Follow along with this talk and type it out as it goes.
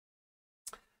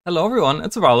Hello everyone,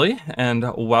 it's Raleigh, and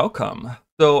welcome.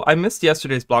 So I missed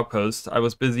yesterday's blog post. I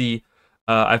was busy.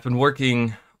 I've been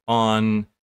working on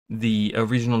the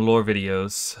regional lore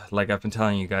videos, like I've been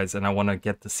telling you guys, and I want to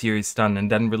get the series done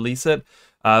and then release it.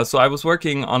 So I was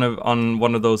working on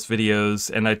one of those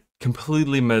videos, and I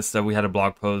completely missed that we had a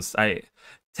blog post. I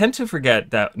tend to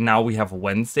forget that now we have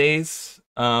Wednesdays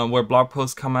where blog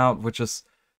posts come out, which is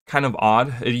kind of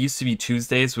odd. It used to be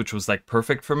Tuesdays, which was like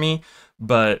perfect for me,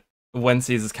 but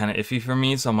Wednesdays is kind of iffy for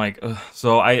me, so I'm like, ugh.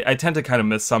 So I tend to kind of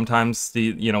miss sometimes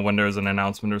when there's an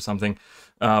announcement or something,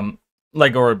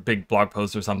 or a big blog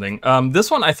post or something. This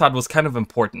one I thought was kind of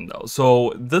important though.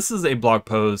 So this is a blog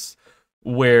post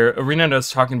where ArenaNet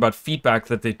is talking about feedback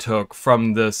that they took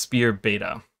from the Spear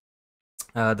beta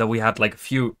that we had like a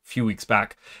few weeks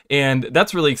back, and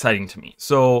that's really exciting to me.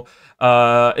 So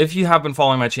if you have been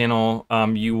following my channel,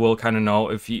 you will kind of know.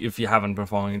 If you haven't been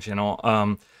following the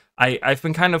channel, I've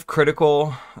been kind of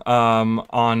critical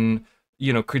on,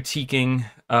 critiquing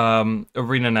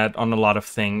ArenaNet on a lot of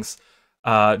things,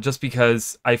 just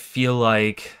because I feel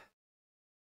like,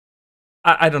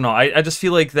 I don't know, I just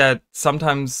feel like that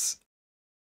sometimes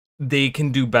they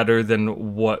can do better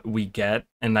than what we get,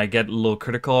 and I get a little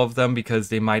critical of them because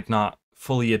they might not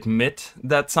fully admit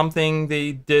that something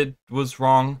they did was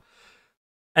wrong.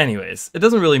 Anyways, it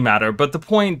doesn't really matter, but the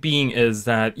point being is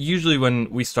that usually when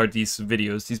we start these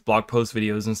videos, these blog post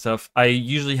videos and stuff, I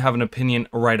usually have an opinion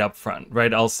right up front,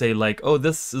 right? I'll say like, oh,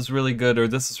 this is really good, or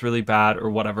this is really bad, or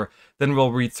whatever. Then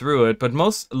we'll read through it, but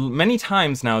many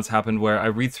times now it's happened where I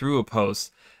read through a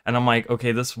post and I'm like,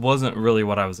 okay, this wasn't really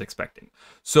what I was expecting.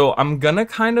 So I'm gonna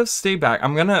kind of stay back.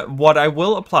 What I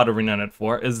will applaud ArenaNet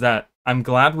for is that I'm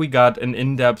glad we got an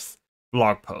in-depth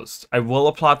blog post. I will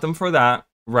applaud them for that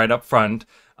right up front.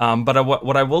 But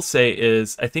what I will say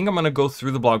is, I think I'm going to go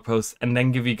through the blog post and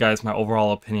then give you guys my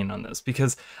overall opinion on this,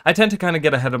 because I tend to kind of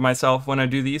get ahead of myself when I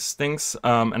do these things,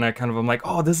 and I kind of am like,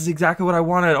 oh, this is exactly what I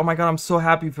wanted, oh my god, I'm so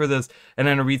happy for this, and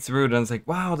then I read through it and it's like,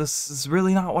 wow, this is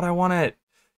really not what I wanted,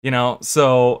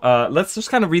 so let's just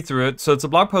kind of read through it. So it's a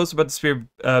blog post about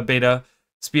the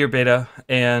Spear beta,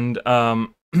 and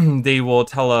they will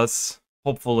tell us,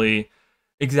 hopefully,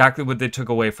 exactly what they took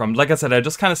away from. Like I said, I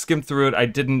just kind of skimmed through it. I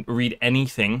didn't read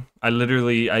anything. I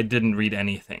didn't read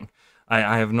anything.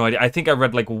 I have no idea. I think I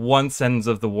read like one sentence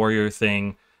of the warrior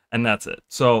thing, and that's it.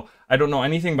 So I don't know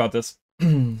anything about this.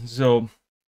 So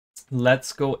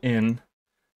let's go in.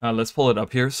 Let's pull it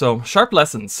up here. So sharp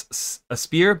lessons, a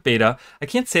spear beta. I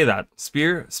can't say that.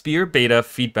 Spear beta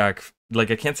feedback. Like,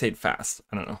 I can't say it fast.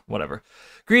 I don't know. Whatever.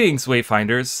 Greetings,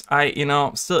 Wayfinders.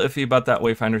 Still iffy about that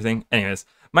Wayfinder thing. Anyways.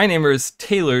 My name is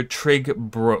Taylor Trigg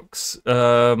Brooks.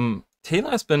 Taylor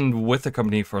has been with the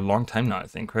company for a long time now, I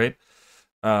think, right?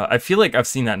 I feel like I've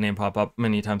seen that name pop up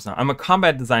many times now. I'm a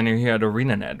combat designer here at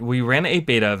ArenaNet. We ran a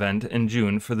beta event in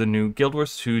June for the new Guild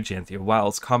Wars 2 Janthir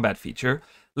Wilds combat feature,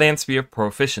 Land Spear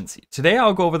Proficiency. Today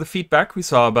I'll go over the feedback we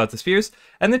saw about the spears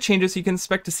and the changes you can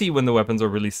expect to see when the weapons are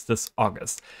released this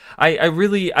August. I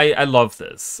love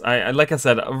this. Like I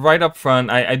said, right up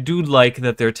front, I do like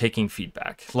that they're taking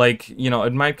feedback. Like,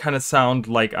 it might kind of sound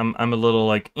like I'm a little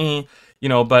like,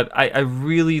 but I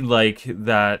really like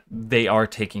that they are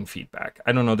taking feedback.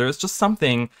 I don't know, there's just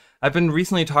something, I've been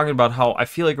recently talking about how I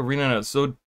feel like ArenaNet is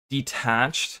so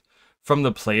detached from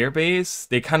the player base.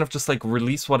 They kind of just like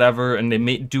release whatever and they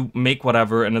make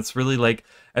whatever, and it's really like,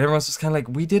 and everyone's just kind of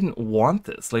like, we didn't want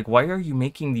this, like, why are you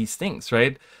making these things,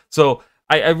 right? So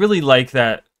I really like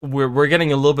that we're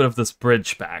getting a little bit of this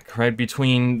bridge back, right,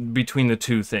 between the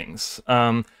two things.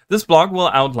 This blog will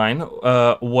outline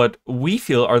what we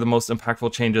feel are the most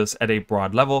impactful changes at a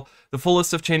broad level. The full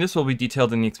list of changes will be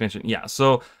detailed in the expansion. Yeah,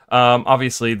 so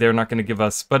obviously they're not going to give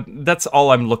us, but that's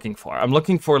all I'm looking for. I'm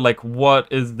looking for like, what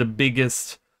is the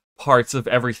biggest parts of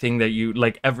everything that you,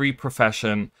 like every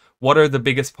profession, what are the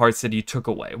biggest parts that you took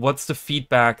away? What's the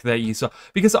feedback that you saw?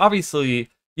 Because obviously,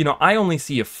 I only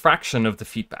see a fraction of the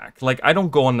feedback. Like, I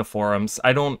don't go on the forums.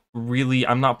 I'm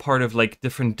not part of like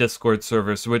different Discord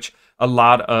servers, which a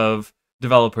lot of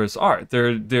developers are.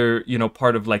 They're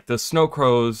part of like the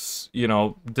Snowcrows,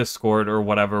 Discord or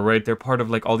whatever, right? They're part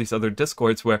of like all these other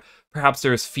Discords where perhaps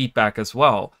there's feedback as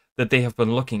well that they have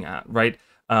been looking at, right?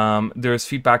 There's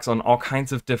feedbacks on all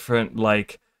kinds of different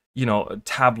like,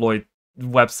 tabloid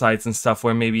websites and stuff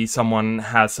where maybe someone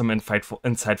has some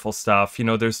insightful stuff.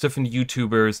 There's different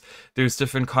YouTubers, there's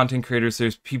different content creators,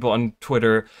 there's people on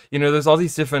Twitter, there's all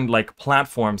these different like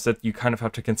platforms that you kind of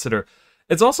have to consider.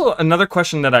 It's also another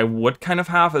question that I would kind of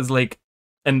have is like,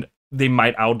 and they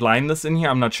might outline this in here,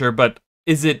 I'm not sure, but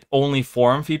is it only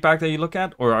forum feedback that you look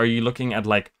at, or are you looking at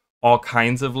like all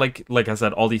kinds of like I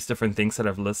said, all these different things that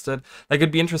I've listed. Like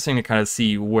it'd be interesting to kind of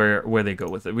see where they go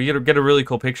with it. We get a really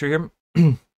cool picture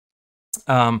here.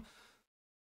 um,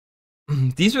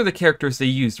 these are the characters they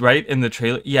used, right, in the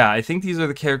trailer. Yeah, I think these are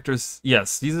the characters.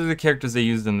 Yes, these are the characters they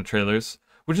used in the trailers,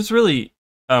 which is really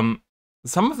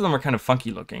some of them are kind of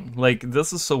funky looking. Like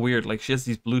this is so weird. Like she has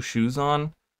these blue shoes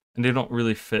on, and they don't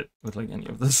really fit with like any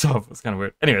of this stuff. It's kind of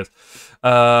weird. Anyways,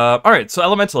 all right. So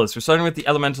Elementalists. We're starting with the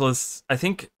Elementalists. I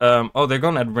think. Oh, they're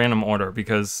going at random order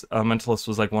because Elementalist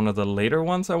was like one of the later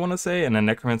ones, I want to say, and then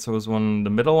Necromancer was one of the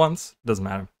middle ones. Doesn't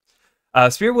matter.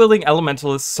 Spear-wielding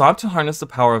elementalists sought to harness the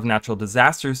power of natural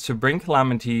disasters to bring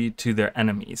calamity to their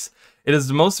enemies. It is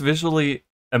the most visually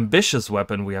ambitious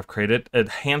weapon we have created. It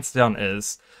hands down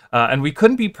is. And we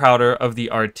couldn't be prouder of the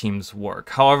art team's work.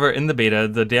 However, in the beta,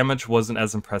 the damage wasn't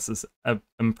as impressive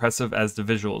as the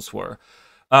visuals were.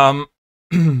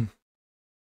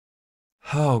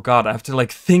 Oh god, I have to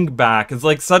like think back. It's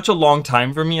like such a long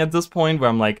time for me at this point where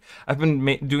I'm like, I've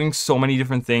been doing so many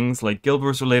different things, like Guild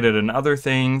Wars related and other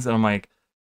things, and I'm like,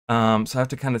 so I have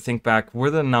to kind of think back.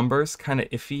 Were the numbers kind of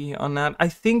iffy on that? I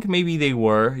think maybe they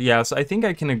were. Yeah, so I think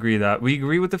I can agree that. We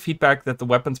agree with the feedback that the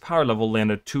weapon's power level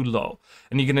landed too low,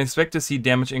 and you can expect to see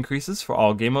damage increases for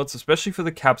all game modes, especially for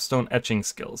the capstone etching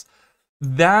skills.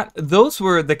 Those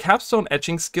were the capstone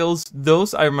etching skills.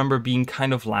 Those I remember being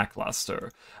kind of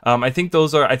lackluster. I think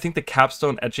the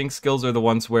capstone etching skills are the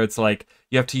ones where it's like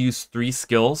you have to use 3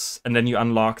 skills and then you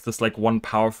unlock this like one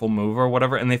powerful move or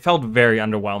whatever, and they felt very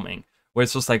underwhelming. Where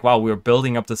it's just like, wow, we were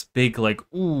building up this big like,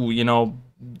 ooh, you know,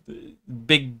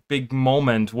 big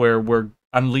moment where we're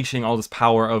unleashing all this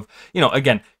power of, you know,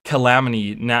 again,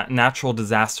 calamity, natural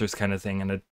disasters kind of thing, and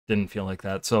it didn't feel like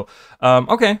that. So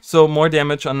okay, so more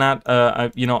damage on that.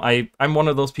 I'm one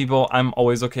of those people. I'm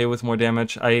always okay with more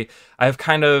damage. I've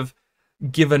kind of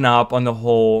given up on the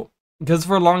whole, because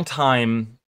for a long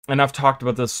time, and I've talked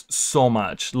about this so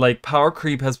much, like power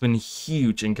creep has been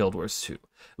huge in Guild Wars 2.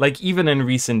 Like even in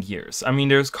recent years. I mean,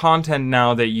 there's content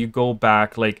now that you go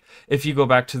back, like if you go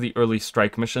back to the early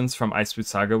strike missions from Iceboot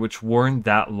Saga, which weren't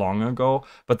that long ago,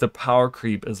 but the power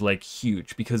creep is like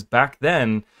huge, because back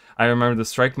then I remember the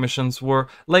strike missions were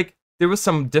like, there was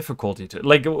some difficulty to it.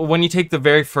 Like when you take the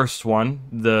very first one,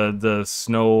 the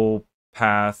snow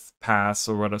pass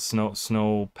or what, a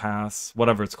snow pass,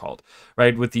 whatever it's called,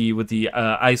 right, with the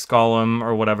ice golem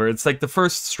or whatever. It's like the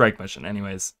first strike mission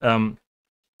anyways.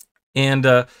 And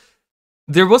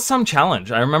there was some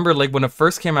challenge. I remember like when it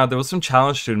first came out, there was some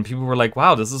challenge to it, and people were like,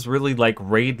 wow, this is really like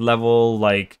raid level,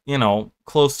 like, you know,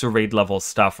 close to raid level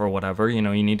stuff or whatever. You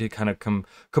know, you need to kind of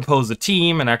compose a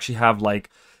team and actually have like,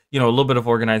 you know, a little bit of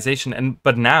organization.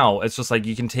 But now it's just like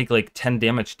you can take like 10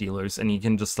 damage dealers and you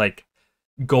can just like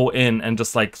go in and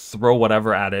just like throw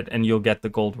whatever at it and you'll get the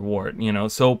gold reward, you know?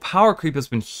 So power creep has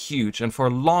been huge, and for a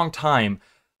long time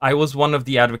I was one of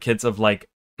the advocates of like,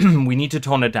 we need to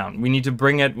tone it down. We need to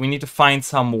bring it. We need to find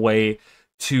some way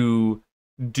to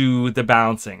do the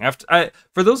balancing.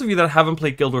 For those of you that haven't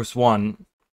played Guild Wars 1,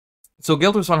 so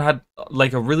Guild Wars 1 had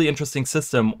like a really interesting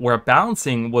system where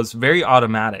balancing was very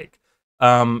automatic.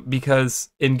 Because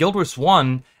in Guild Wars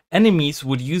 1, enemies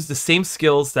would use the same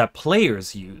skills that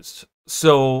players used.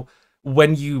 So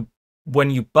when you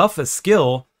buff a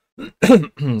skill,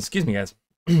 excuse me guys,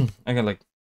 I got like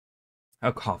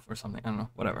a cough or something. I don't know,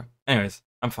 whatever. Anyways,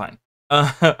 I'm fine.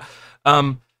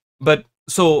 But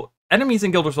so enemies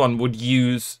in Guild Wars 1 would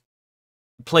use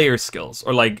player skills,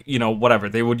 or like, you know, whatever.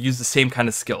 They would use the same kind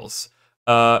of skills.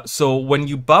 So when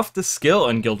you buff the skill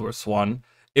in Guild Wars 1,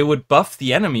 it would buff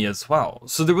the enemy as well.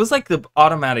 So there was like the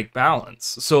automatic balance.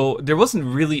 So there wasn't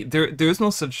really, there's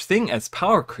no such thing as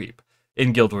power creep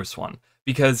in Guild Wars 1.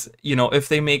 Because, you know, if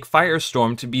they make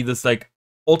Firestorm to be this like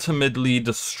ultimately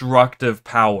destructive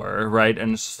power, right?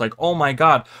 And it's just like, oh my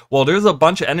god, well, there's a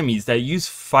bunch of enemies that use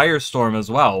Firestorm as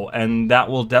well, and that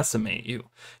will decimate you,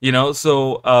 you know?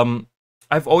 So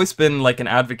I've always been like an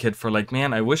advocate for like,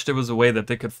 man, I wish there was a way that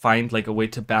they could find like a way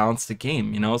to balance the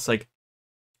game, you know? It's like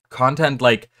content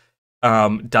like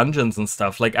dungeons and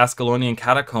stuff, like Ascalonian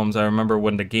Catacombs, I remember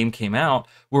when the game came out,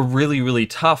 were really, really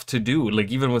tough to do, like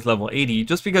even with level 80,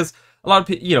 just because a lot of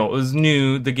people, you know, it was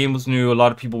new, the game was new, a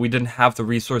lot of people, we didn't have the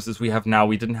resources we have now,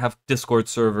 we didn't have Discord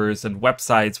servers and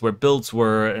websites where builds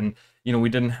were, and, you know, we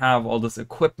didn't have all this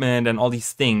equipment and all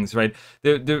these things, right?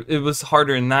 It was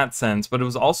harder in that sense, but it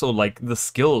was also, like, the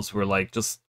skills were, like,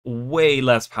 just way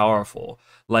less powerful.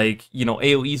 Like, you know,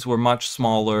 AoEs were much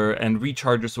smaller, and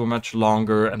recharges were much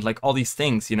longer, and, like, all these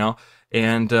things, you know?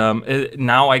 And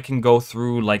now I can go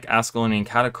through like Ascalonian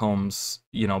Catacombs,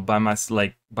 you know, by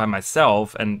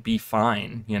myself and be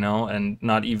fine, you know, and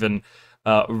not even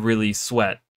really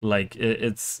sweat Like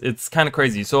it's kind of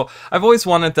crazy. So I've always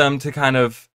wanted them to kind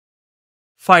of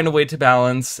find a way to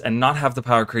balance and not have the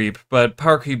power creep, but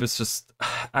power creep is just,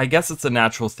 I guess it's a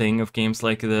natural thing of games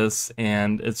like this,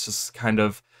 and it's just kind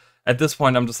of, at this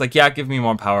point, I'm just like, yeah, give me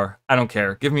more power. I don't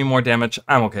care. Give me more damage.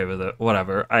 I'm okay with it.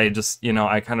 Whatever. I just,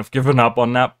 I kind of given up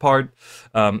on that part.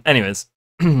 Anyways,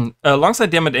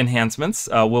 alongside damage enhancements,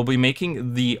 we'll be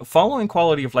making the following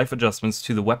quality of life adjustments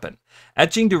to the weapon.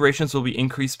 Etching durations will be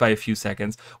increased by a few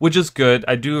seconds, which is good.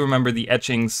 I do remember the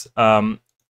etchings,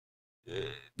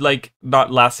 like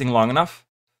not lasting long enough,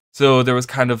 so there was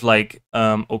kind of like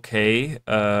okay,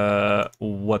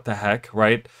 what the heck,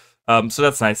 right? So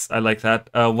that's nice. I like that.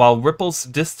 While Ripple's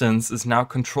distance is now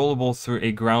controllable through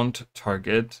a ground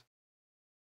target.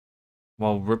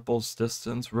 While Ripple's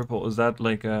distance, Ripple, is that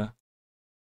like a,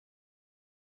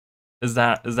 is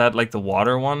that like the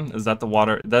water one? Is that the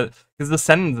water that, because the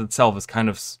sentence itself is kind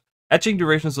of etching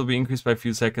durations will be increased by a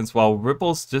few seconds, while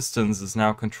Ripple's distance is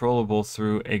now controllable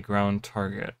through a ground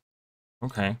target.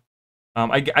 Okay.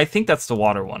 I think that's the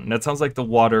water one. That sounds like the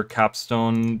water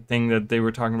capstone thing that they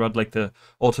were talking about, like the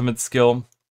ultimate skill,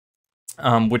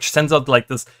 which sends out like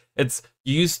this. It's,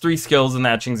 you use 3 skills in the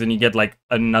etchings, and you get like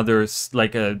another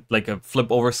like a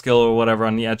flip over skill or whatever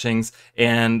on the etchings.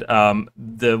 And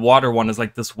the water one is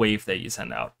like this wave that you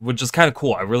send out, which is kind of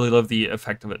cool. I really love the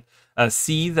effect of it.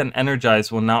 Seethe and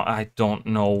Energize will now, I don't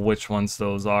know which ones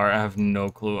those are. I have no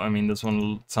clue. I mean, this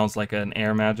one sounds like an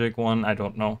air magic one. I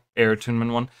don't know. Air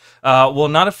attunement one. Will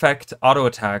not affect auto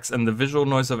attacks, and the visual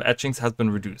noise of etchings has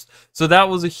been reduced. So that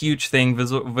was a huge thing,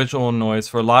 visual noise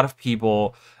for a lot of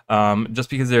people, just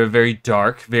because they were very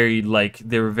dark, very like,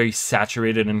 they were very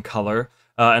saturated in color.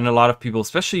 And a lot of people,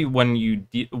 especially when you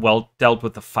dealt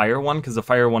with the fire one, because the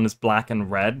fire one is black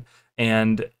and red,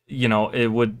 and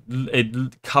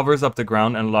it covers up the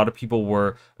ground, and a lot of people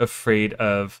were afraid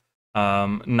of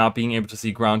not being able to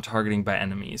see ground targeting by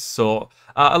enemies. So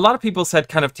a lot of people said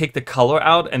kind of take the color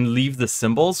out and leave the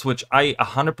symbols, which I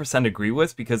 100% agree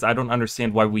with, because I don't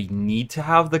understand why we need to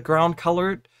have the ground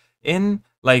colored in.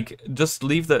 Like, just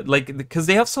leave the, like, because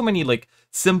they have so many like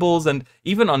symbols, and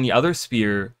even on the other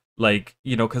spear, like,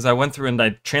 because I went through and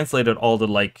I translated all the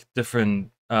like different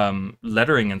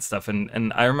lettering and stuff,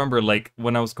 and I remember like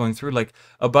when I was going through, like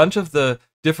a bunch of the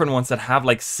different ones that have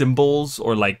like symbols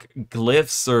or like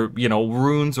glyphs or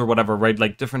runes or whatever, right,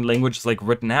 like different languages like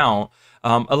written out,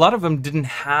 a lot of them didn't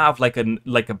have like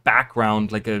a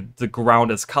background, like the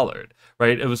ground is colored,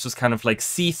 right? It was just kind of like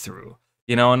see-through,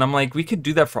 and I'm like, we could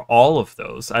do that for all of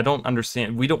those. I don't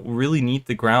understand. We don't really need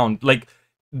the ground. Like,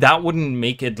 that wouldn't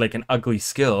make it like an ugly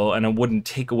skill, and it wouldn't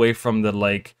take away from the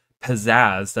like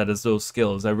pizzazz that is those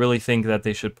skills. I really think that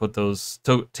they should put those,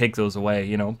 take those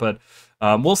away, but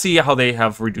we'll see how they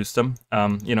have reduced them.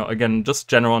 Again, just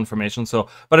general information. So,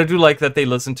 but I do like that they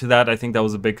listened to that. I think that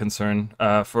was a big concern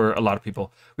for a lot of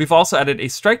people. We've also added a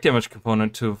strike damage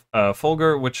component to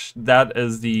Fulgur, which that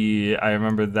is the, I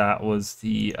remember that was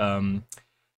the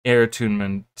air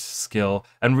attunement skill,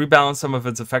 and rebalance some of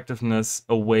its effectiveness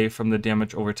away from the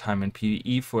damage over time in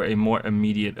PvE for a more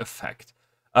immediate effect.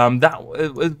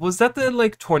 That was that the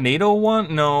like tornado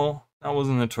one? No, that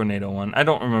wasn't the tornado one. I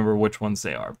don't remember which ones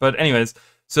they are. But anyways,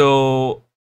 so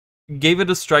gave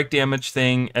it a strike damage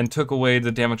thing and took away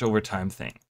the damage over time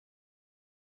thing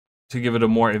to give it a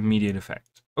more immediate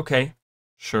effect. Okay,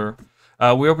 sure.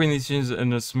 We open these changes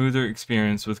in a smoother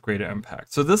experience with greater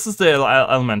impact. So this is the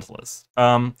Elementalist.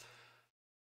 I'm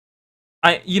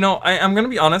gonna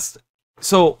be honest.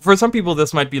 So for some people,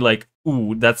 this might be like,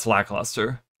 ooh, that's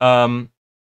lackluster.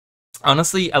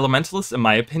 Honestly, Elementalist, in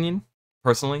my opinion,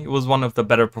 personally, was one of the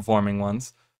better performing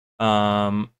ones.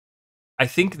 I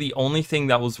think the only thing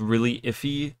that was really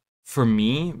iffy for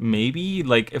me, maybe,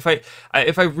 like, if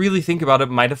I really think about it,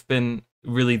 might have been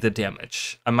really the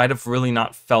damage. I might have really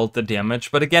not felt the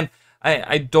damage, but again,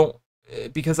 I don't,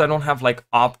 because I don't have like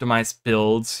optimized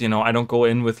builds, I don't go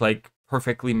in with like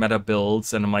perfectly meta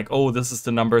builds and I'm like, oh, this is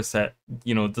the number set,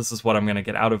 this is what I'm gonna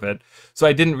get out of it. So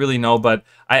I didn't really know, but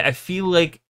I feel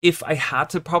like if I had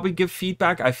to probably give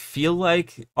feedback, I feel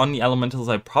like on the Elementals,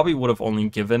 I probably would have only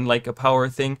given like a power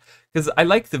thing, because I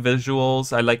like the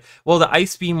visuals. I like, well, the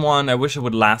Ice Beam one, I wish it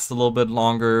would last a little bit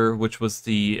longer, which was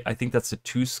I think that's the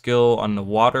 2 skill on the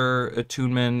water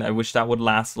attunement. I wish that would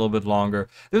last a little bit longer.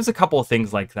 There's a couple of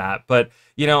things like that, but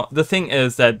the thing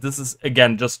is that this is,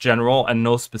 again, just general and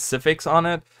no specifics on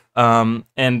it.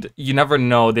 And you never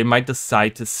know, they might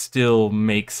decide to still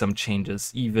make some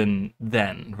changes even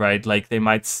then, right? Like they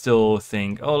might still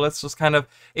think, oh, let's just kind of,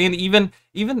 and even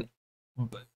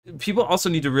people also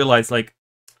need to realize, like,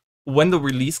 when the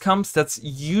release comes, that's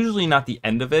usually not the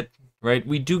end of it. right?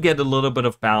 We do get a little bit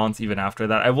of balance even after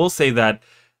that. I will say that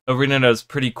Arena is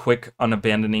pretty quick on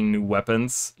abandoning new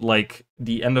weapons. Like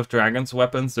the End of Dragons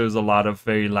weapons, there's a lot of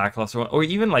very lackluster, or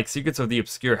even like Secrets of the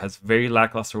Obscure has very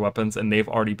lackluster weapons, and they've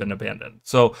already been abandoned.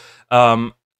 So,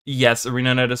 yes,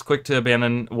 ArenaNet is quick to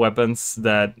abandon weapons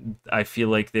that I feel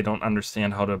like they don't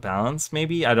understand how to balance.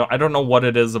 Maybe I don't know what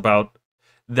it is about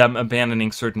them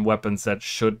abandoning certain weapons that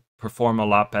should perform a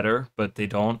lot better, but they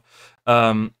don't.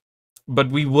 But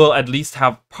we will at least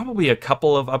have probably a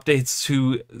couple of updates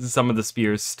to some of the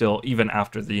spears still, even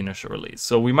after the initial release.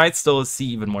 So we might still see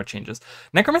even more changes.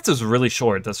 Necromancer is really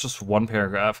short. That's just one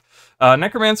paragraph.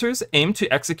 Necromancers aim to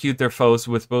execute their foes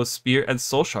with both spear and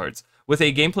soul shards. With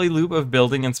a gameplay loop of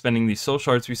building and spending these soul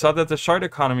shards, we saw that the shard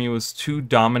economy was too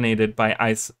dominated by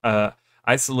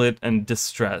isolate and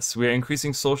distress. We are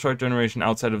increasing soul shard generation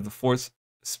outside of the fourth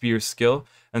spear skill,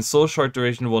 and soul shard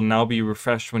duration will now be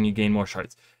refreshed when you gain more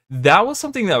shards. That was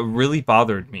something that really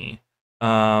bothered me.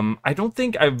 I don't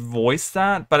think I voiced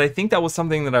that, but I think that was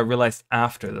something that I realized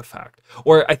after the fact.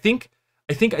 Or I think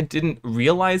I didn't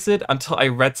realize it until I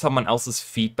read someone else's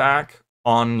feedback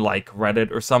on like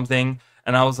Reddit or something,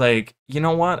 and I was like, you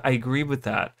know what? I agree with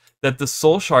that. That the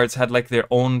soul shards had like their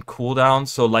own cooldown,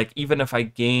 so like even if I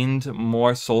gained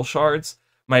more soul shards,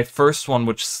 my first one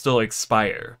would still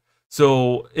expire.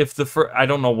 So if the first, I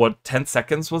don't know what, 10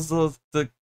 seconds was the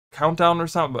countdown or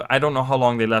something, but I don't know how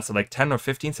long they lasted, like 10 or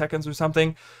 15 seconds or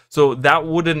something. So that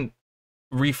wouldn't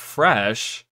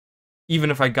refresh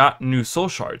even if I got new soul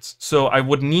shards. So I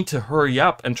would need to hurry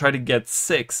up and try to get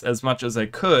 6 as much as I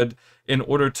could in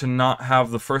order to not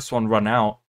have the first one run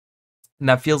out. And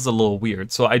that feels a little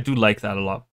weird. So I do like that a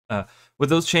lot. With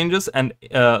those changes and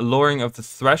lowering of the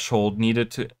threshold needed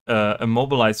to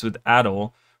immobilize with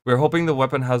Addle, we're hoping the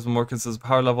weapon has a more consistent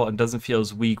power level and doesn't feel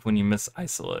as weak when you miss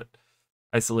Isolate.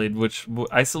 Isolate was that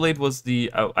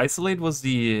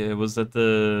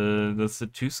that's the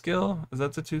 2 skill? Is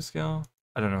that the 2 skill?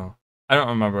 I don't know. I don't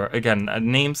remember. Again,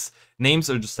 names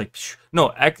are just like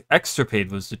no.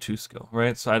 Extirpate was the 2 skill,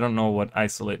 right? So I don't know what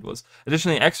Isolate was.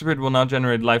 Additionally, Extirpate will now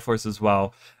generate life force as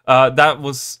well. That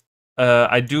was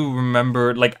I do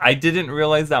remember, like I didn't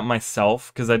realize that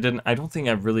myself because I don't think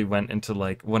I really went into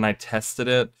like when I tested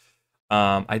it.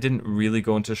 I didn't really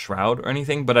go into Shroud or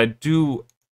anything, but I do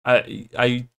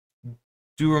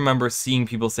remember seeing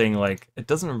people saying like it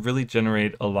doesn't really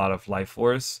generate a lot of life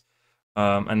force,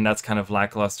 and that's kind of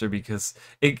lackluster because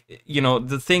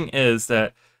the thing is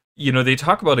that they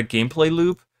talk about a gameplay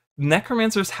loop.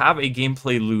 Necromancers have a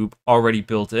gameplay loop already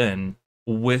built in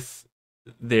with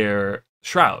their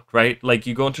Shroud, right? Like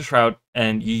you go into Shroud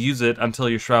and you use it until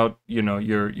your Shroud,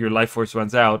 your life force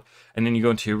runs out, and then you go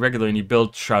into your regular and you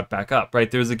build Shroud back up, right?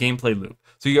 There's a gameplay loop.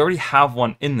 So you already have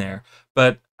one in there.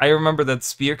 But I remember that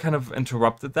Spear kind of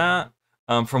interrupted that,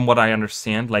 from what I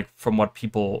understand, like from what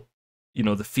people,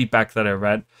 the feedback that I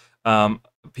read.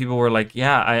 People were like,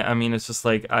 yeah, I mean, it's just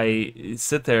like I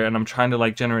sit there and I'm trying to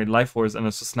like generate life force and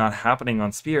it's just not happening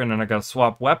on Spear, and then I gotta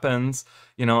swap weapons,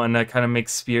 and that kind of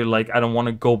makes Spear like I don't want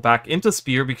to go back into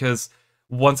Spear because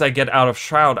once I get out of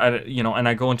Shroud, and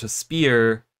I go into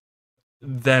Spear,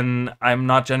 then I'm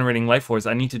not generating life force.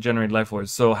 I need to generate life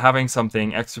force. So having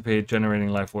something extirpate generating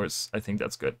life force, I think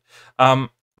that's good.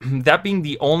 That being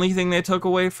the only thing they took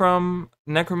away from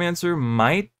Necromancer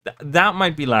might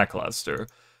be lackluster.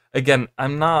 Again,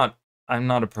 I'm not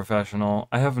a professional.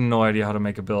 I have no idea how to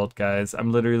make a build, guys. I'm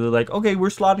literally like, okay, we're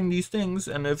slotting these things,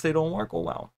 and if they don't work, oh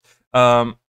well.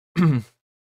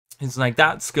 It's like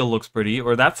that skill looks pretty,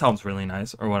 or that sounds really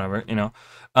nice, or whatever,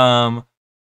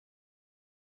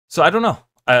 So I don't know.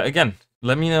 Again,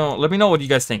 let me know what you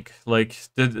guys think. Like,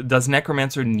 does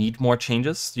Necromancer need more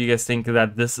changes? Do you guys think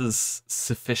that this is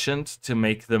sufficient to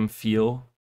make them feel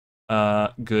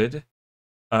good?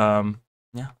 Yeah,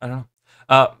 I don't know.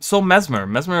 So Mesmer,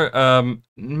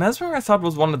 I thought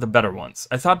was one of the better ones.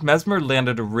 I thought Mesmer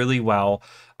landed really well.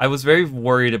 I was very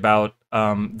worried about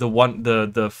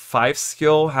the 5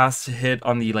 skill has to hit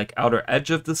on the like outer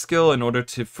edge of the skill in order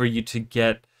for you to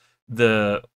get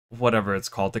the whatever it's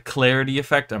called, the clarity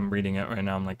effect. I'm reading it right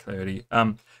now. I'm like clarity.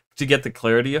 To get the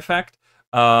clarity effect.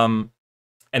 And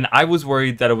I was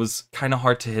worried that it was kind of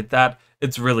hard to hit that.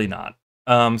 It's really not.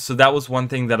 So that was one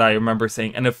thing that I remember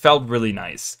saying, and it felt really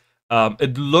nice.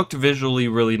 It looked visually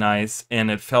really nice,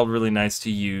 and it felt really nice to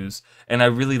use, and I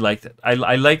really liked it.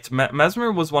 I liked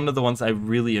Mesmer was one of the ones I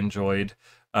really enjoyed.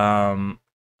 I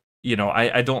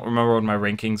don't remember what my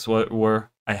rankings were.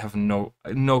 I have no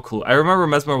clue. I remember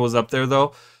Mesmer was up there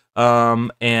though.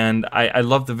 And I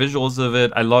love the visuals of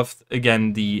it. I love,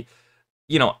 again,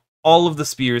 all of the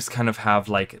spears kind of have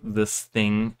like this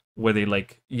thing where they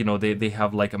like, you know, they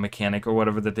have like a mechanic or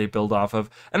whatever that they build off of.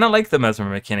 And I like the Mesmer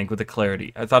mechanic with the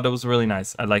clarity. I thought it was really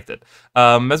nice. I liked it.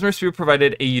 Mesmer Sphere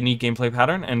provided a unique gameplay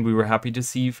pattern, and we were happy to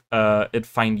see it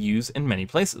find use in many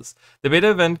places. The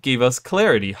beta event gave us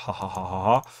clarity, ha ha ha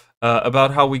ha ha,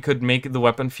 about how we could make the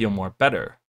weapon feel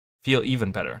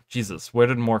even better. Jesus, where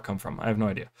did more come from? I have no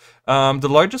idea. The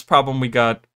largest problem we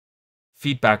got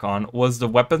feedback on was the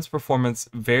weapon's performance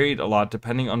varied a lot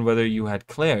depending on whether you had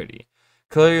clarity.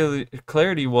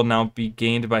 Clarity will now be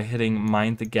gained by hitting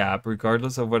Mind the Gap,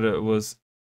 regardless of whether it was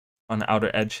an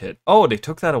outer edge hit. Oh, they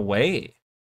took that away.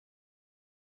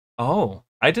 Oh,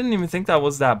 I didn't even think that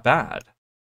was that bad.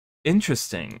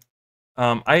 Interesting.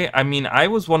 I mean, I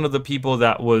was one of the people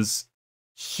that was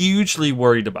hugely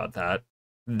worried about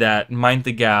that Mind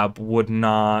the Gap would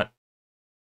not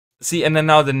see, and then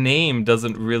now the name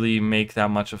doesn't really make that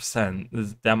much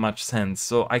sense.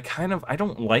 So I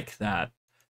don't like that.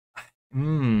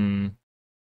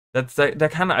 That's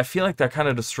that kind of, I feel like that kind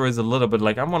of destroys a little bit.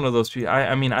 Like, I'm one of those people,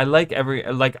 I mean, I like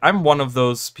I'm one of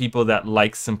those people that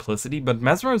like simplicity, but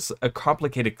Mesmer is a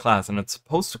complicated class, and it's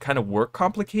supposed to kind of work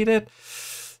complicated,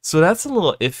 so that's a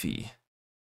little iffy.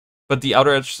 But the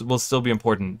outer edge will still be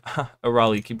important.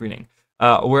 Raleigh, keep reading.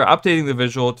 We're updating the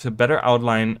visual to better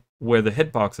outline where the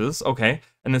hitbox is, okay,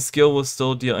 and the skill will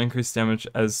still deal increased damage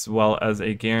as well as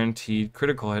a guaranteed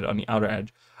critical hit on the outer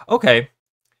edge. Okay,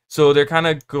 so they're kind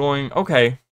of going,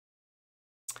 okay,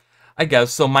 I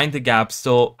guess, so Mind the Gap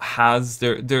still has,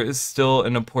 there is still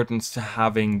an importance to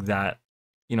having that,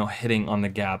 you know, hitting on the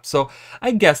gap. So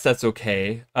I guess that's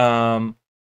okay.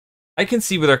 I can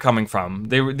see where they're coming from.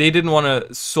 They didn't want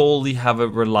to solely have it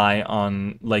rely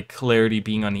on like clarity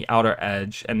being on the outer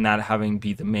edge and not having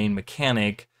be the main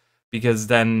mechanic, because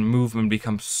then movement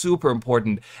becomes super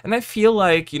important. And I feel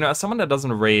like, you know, as someone that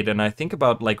doesn't raid, and I think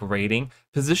about like raiding,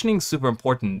 positioning is super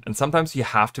important. And sometimes you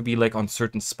have to be like on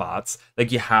certain spots.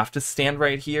 Like you have to stand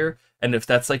right here. And if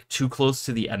that's like too close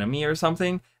to the enemy or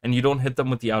something, and you don't hit them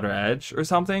with the outer edge or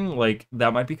something, like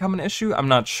that might become an issue. I'm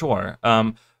not sure.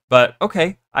 But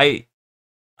okay,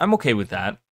 I'm okay with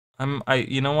that.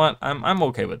 You know what? I'm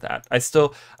okay with that.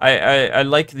 I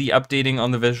like the updating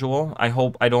on the visual. I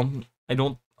hope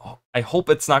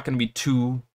it's not going to be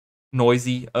too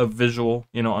noisy of visual,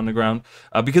 you know, on the ground,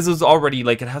 because it's already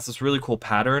like, it has this really cool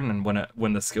pattern, and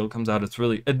when the skill comes out,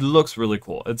 it looks really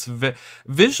cool. It's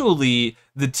visually,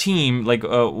 the team, like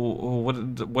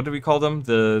what do we call them?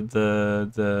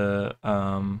 The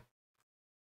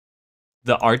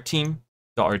art team.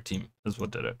 The art team is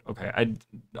what did it. Okay, I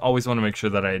always want to make sure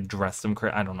that I address them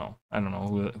correct. I don't know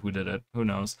who did it. Who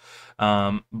knows?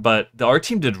 But the art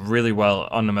team did really well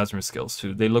on the Mesmer skills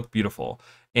too. They look beautiful,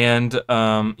 and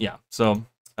yeah. So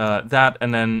that,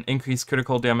 and then increased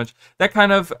critical damage. That's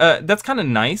kind of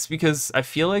nice, because I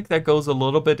feel like that goes a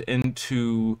little bit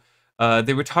into.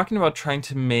 They were talking about trying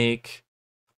to make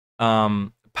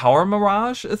Power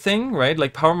Mirage a thing, right?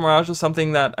 Like Power Mirage is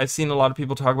something that I've seen a lot of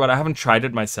people talk about. I haven't tried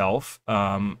it myself,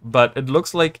 but it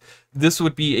looks like this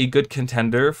would be a good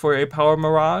contender for a Power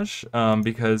Mirage,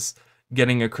 because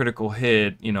getting a critical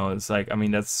hit, you know, is like, I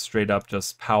mean, that's straight up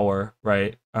just power,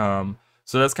 right?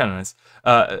 So that's kind of nice.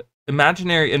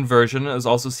 Imaginary Inversion is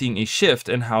also seeing a shift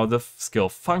in how the skill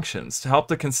functions. To help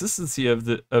the consistency of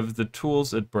the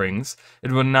tools it brings,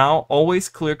 it will now always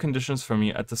clear conditions from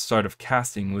you at the start of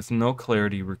casting with no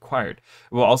clarity required.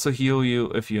 It will also heal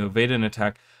you if you evade an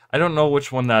attack. I don't know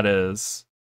which one that is.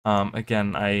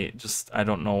 Again, I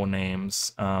don't know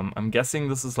names. I'm guessing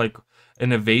this is like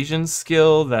an evasion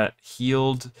skill that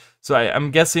healed. So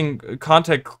I'm guessing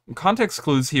context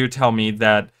clues here tell me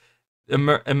that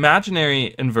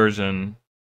Imaginary Inversion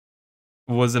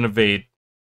was an evade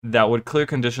that would clear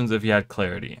conditions if you had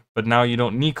clarity, but now you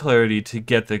don't need clarity to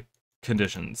get the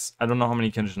conditions. I don't know how many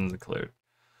conditions it cleared.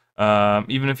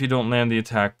 Even if you don't land the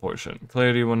attack portion,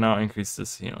 clarity will now increase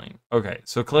this healing. Okay,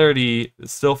 so clarity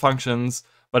still functions,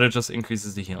 but it just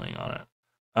increases the healing on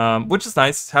it, which is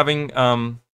nice. Having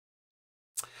I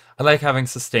like having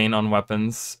sustain on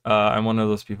weapons. I'm one of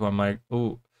those people. I'm like,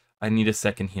 oh, I need a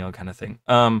second heal kind of thing.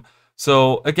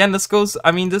 So again, this goes,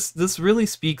 I mean, this really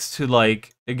speaks to,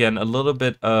 like, again, a little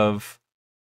bit of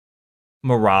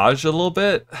Mirage, a little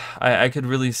bit. I could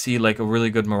really see like a really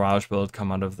good Mirage build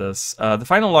come out of this. The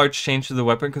final large change to the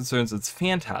weapon concerns its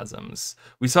phantasms.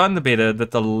 We saw in the beta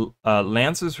that the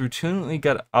Lancers routinely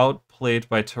got outplayed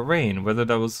by terrain, whether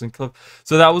that was in cliff.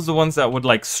 So that was the ones that would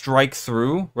like strike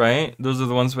through, right? Those are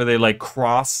the ones where they like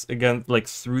cross again, like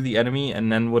through the enemy,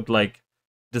 and then would like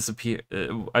disappear,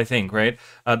 I think, right?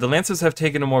 The Lancers have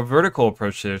taken a more vertical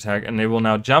approach to their attack, and they will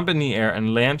now jump in the air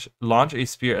and launch a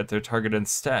spear at their target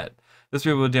instead. This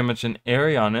spear will damage an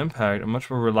area on impact, a much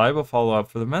more reliable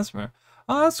follow-up for the Mesmer.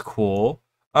 Oh, that's cool.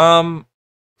 Hmm.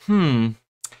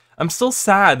 I'm still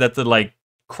sad that the like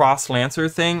cross lancer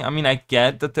thing. I mean, I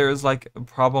get that there's like a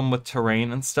problem with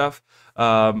terrain and stuff.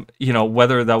 You know,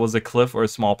 whether that was a cliff or a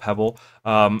small pebble.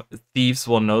 Thieves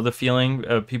will know the feeling.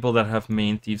 People that have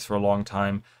mained thieves for a long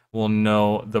time will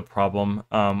know the problem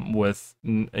with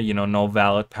you know, no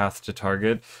valid path to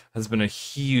target has been a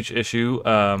huge issue,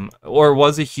 or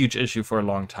was a huge issue for a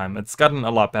long time. It's gotten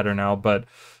a lot better now, but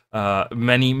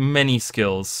many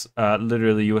skills,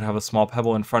 literally you would have a small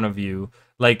pebble in front of you,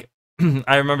 like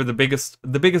I remember the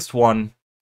biggest one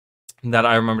that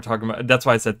I remember talking about, that's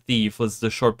why I said thief, was the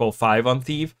short bow 5 on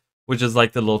thief, which is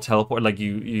like the little teleport, like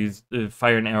you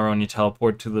fire an arrow and you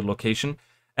teleport to the location.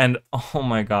 And oh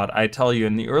my god, I tell you,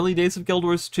 in the early days of Guild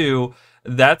Wars 2,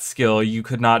 that skill, you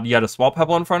could not, you had a small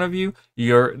pebble in front of you,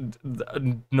 you're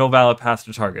no valid path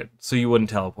to target, so you wouldn't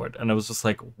teleport. And it was just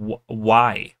like,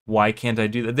 why can't I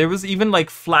do that? There was even like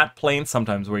flat plains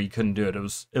sometimes where you couldn't do it.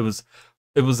 It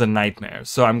was a nightmare.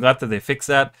 So I'm glad that they fixed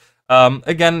that.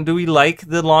 Again, do we like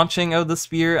the launching of the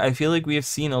spear? I feel like we have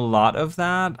seen a lot of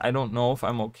that. I don't know if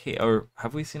I'm okay, or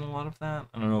have we seen a lot of that?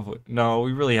 I don't know if no,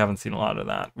 we really haven't seen a lot of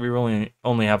that. We really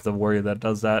only have the warrior that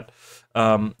does that.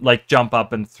 Like jump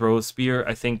up and throw a spear.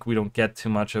 I think we don't get too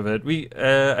much of it.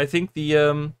 I think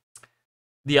the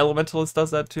elementalist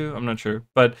does that too. I'm not sure,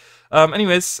 but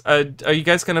anyways, are you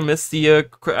guys gonna miss the?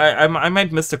 I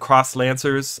might miss the cross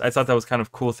lancers. I thought that was kind of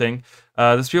a cool thing.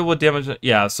 The spear will damage.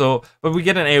 Yeah. So, but we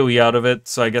get an AOE out of it.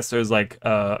 So I guess there's like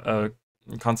a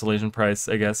consolation price.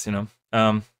 I guess, you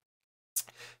know.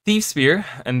 Thief Spear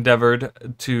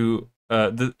endeavored to.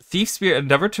 The Thief Spear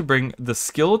endeavored to bring the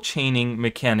skill chaining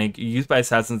mechanic used by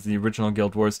assassins in the original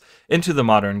Guild Wars into the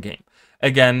modern game.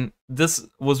 Again, this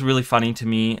was really funny to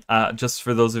me, just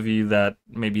for those of you that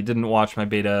maybe didn't watch my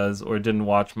betas or didn't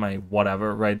watch my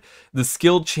whatever, right? The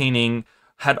skill chaining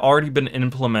had already been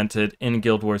implemented in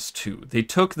Guild Wars 2. They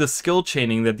took the skill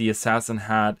chaining that the assassin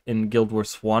had in Guild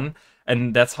Wars 1,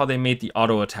 and that's how they made the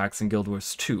auto attacks in Guild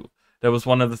Wars 2. That was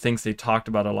one of the things they talked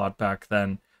about a lot back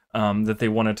then, that they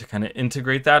wanted to kind of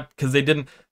integrate that, because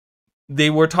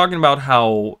they were talking about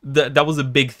how that was a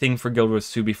big thing for Guild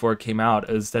Wars 2 before it came out,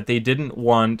 is that they didn't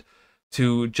want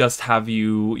to just have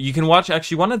you can watch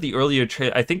actually one of the earlier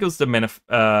I think it was the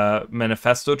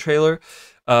manifesto trailer,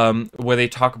 where they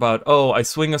talk about, oh, I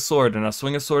swing a sword and I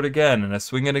swing a sword again and I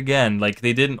swing it again. Like,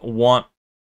 they didn't want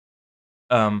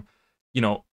you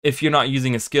know, if you're not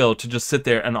using a skill, to just sit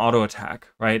there and auto attack,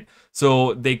 right?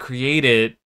 So they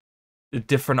created a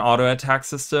different auto attack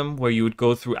system where you would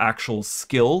go through actual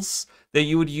skills that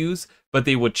you would use, but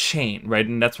they would chain, right?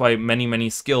 And that's why many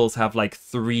skills have like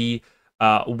 3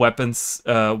 weapons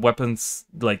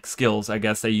like skills, I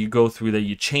guess, that you go through, that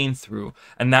you chain through.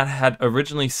 And that had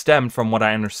originally stemmed, from what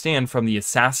I understand, from the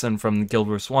assassin from Guild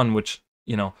Wars 1, which,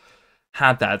 you know,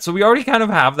 had that. So we already kind of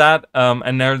have that,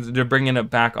 and they're bringing it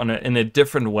back in a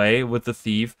different way with the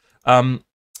thief.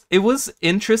 It was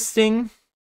interesting.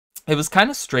 It was kind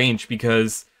of strange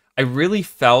because I really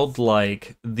felt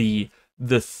like the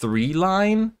 3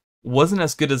 line wasn't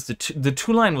as good as the 2. The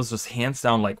 2 line was just hands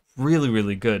down like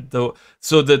really good, though.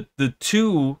 So the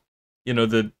 2, you know,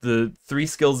 the 3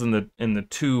 skills in the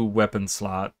 2 weapon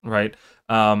slot, right?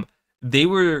 They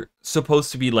were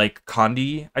supposed to be like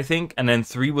Condi, I think, and then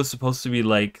 3 was supposed to be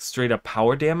like straight up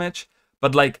power damage.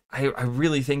 But like I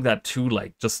really think that 2,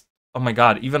 like, just, oh my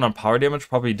god, even on power damage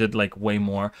probably did like way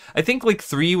more. I think like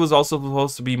 3 was also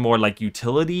supposed to be more like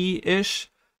utility-ish.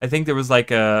 I think there was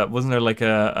like wasn't there like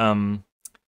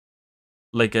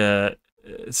a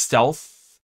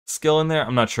stealth skill in there?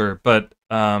 I'm not sure, but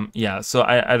yeah, so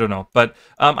I don't know. But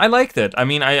I liked it. I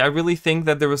mean, I really think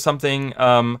that there was something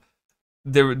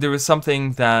there was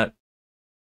something that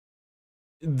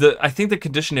I think the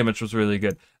condition damage was really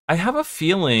good. I have a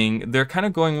feeling they're kind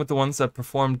of going with the ones that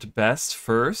performed best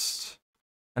first,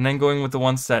 and then going with the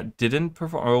ones that didn't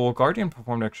perform. Or, well, Guardian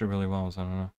performed actually really well, so I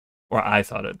don't know. Or I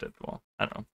thought it did well. I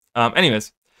don't know.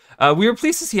 Anyways, we were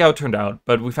pleased to see how it turned out,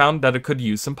 but we found that it could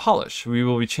use some polish. We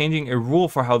will be changing a rule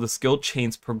for how the skill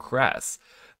chains progress.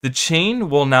 The chain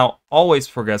will now always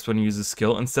progress when you use a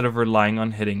skill, instead of relying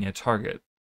on hitting a target.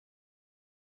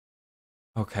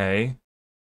 Okay.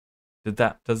 Does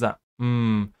that?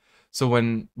 So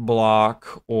when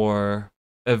block or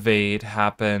evade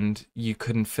happened, you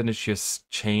couldn't finish your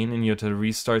chain and you had to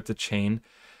restart the chain.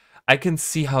 I can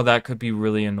see how that could be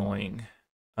really annoying.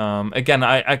 Again,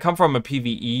 I come from a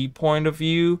PvE point of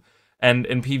view, and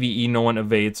in PvE, no one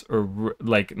evades, or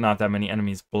like not that many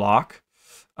enemies block,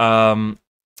 you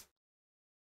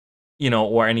know,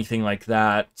 or anything like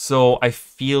that. So I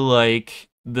feel like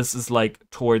this is like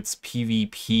towards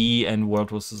PvP and world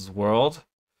versus world,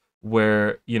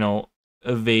 where, you know,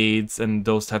 evades and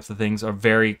those types of things are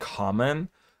very common.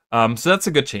 So that's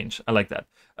a good change. I like that.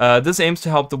 This aims to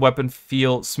help the weapon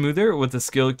feel smoother with the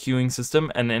skill queuing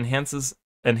system and enhance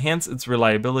its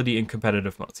reliability in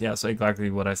competitive modes. Yeah, so exactly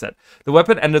what I said. The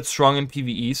weapon ended strong in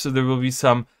PvE, so there will be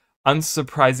some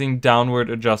unsurprising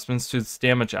downward adjustments to its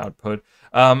damage output.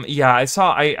 Yeah,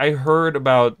 I heard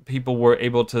about people were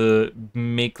able to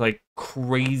make like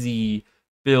crazy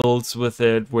builds with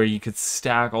it where you could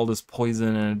stack all this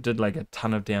poison and it did like a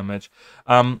ton of damage.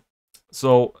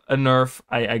 So a nerf,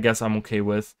 I guess I'm okay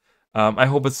with. I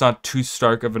hope it's not too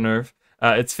stark of a nerf.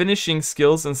 Its finishing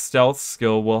skills and stealth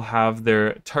skill will have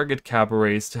their target cap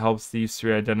raised to help thieves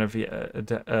through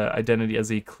identity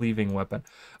as a cleaving weapon.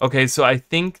 Okay, so I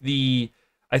think the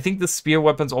spear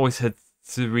weapons always hit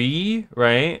 3,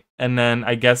 right? And then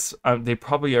I guess they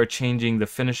probably are changing the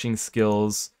finishing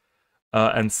skills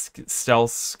and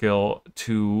stealth skill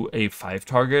to a 5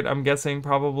 target, I'm guessing,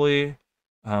 probably.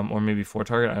 Or maybe 4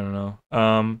 target, I don't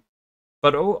know.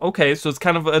 But okay, so it's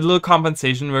kind of a little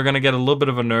compensation. We're going to get a little bit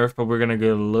of a nerf, but we're going to get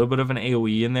a little bit of an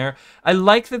AoE in there. I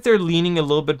like that they're leaning a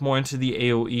little bit more into the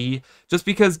AoE, just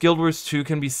because Guild Wars 2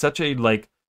 can be such a, like,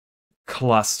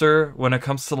 cluster when it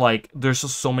comes to, like, there's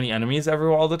just so many enemies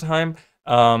everywhere all the time.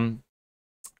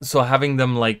 So having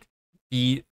them, like,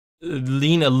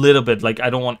 lean a little bit, like,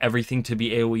 I don't want everything to be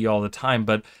AoE all the time,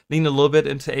 but lean a little bit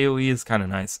into AoE is kind of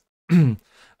nice.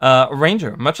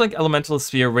 Ranger. Much like Elemental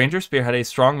Sphere, Ranger Spear had a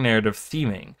strong narrative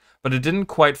theming, but it didn't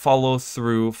quite follow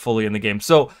through fully in the game.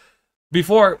 So,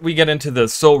 before we get into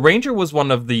this, so Ranger was one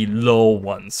of the low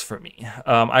ones for me.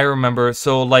 I remember,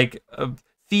 so like,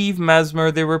 Thief,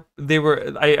 Mesmer,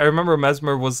 I remember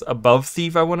Mesmer was above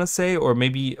Thief, I want to say, or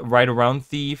maybe right around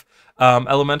Thief.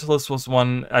 Elementalist was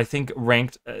one, I think,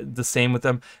 ranked the same with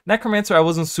them. Necromancer I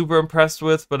wasn't super impressed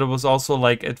with, but it was also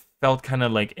like, it felt kind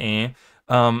of like eh.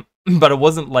 But it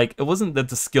wasn't that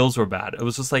the skills were bad. It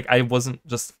was just like I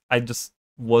just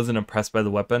wasn't impressed by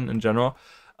the weapon in general.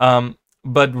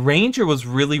 But Ranger was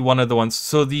really one of the ones.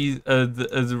 So the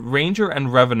Ranger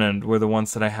and Revenant were the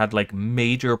ones that I had like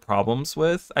major problems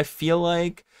with. I feel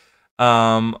like,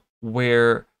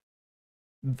 where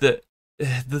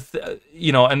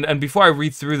you know, and before I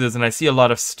read through this, and I see a lot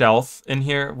of stealth in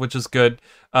here, which is good,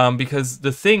 because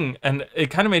the thing, and it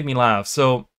kind of made me laugh.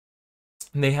 So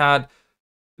they had.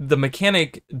 The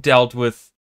mechanic dealt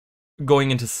with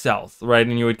going into stealth, right?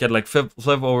 And you would get like flip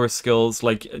over skills,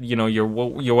 like, you know, your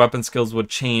weapon skills would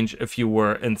change if you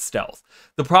were in stealth.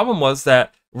 The problem was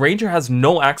that Ranger has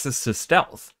no access to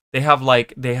stealth. They had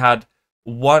a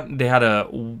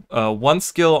one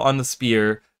skill on the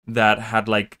spear that had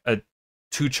like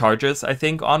 2 charges, I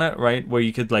think, on it, right? Where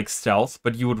you could like stealth,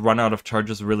 but you would run out of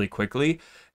charges really quickly.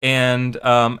 And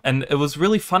it was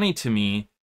really funny to me,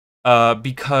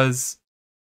 because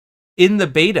in the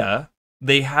beta,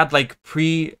 they had like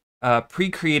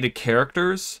pre-created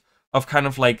characters of kind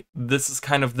of like, this is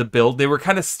kind of the build. They were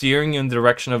kind of steering you in the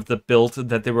direction of the build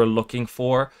that they were looking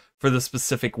for the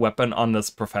specific weapon on this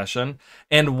profession.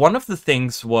 And one of the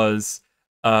things was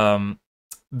that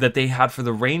they had for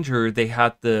the Ranger, they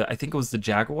had I think it was the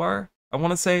Jaguar, I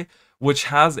want to say, which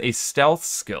has a stealth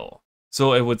skill.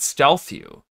 So it would stealth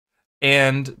you.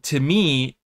 And to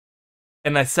me,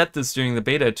 and I said this during the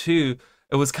beta too,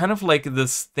 it was kind of like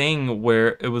this thing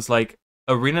where it was like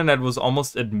ArenaNet was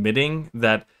almost admitting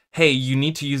that, hey, you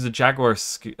need to use a Jaguar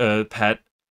pet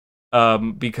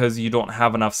because you don't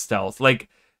have enough stealth. Like,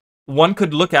 one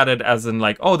could look at it as in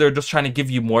like, oh, they're just trying to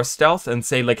give you more stealth and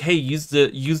say like, hey, use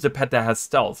the pet that has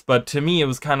stealth. But to me, it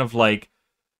was kind of like,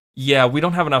 yeah, we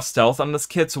don't have enough stealth on this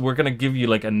kit, so we're gonna give you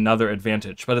like another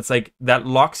advantage. But it's like that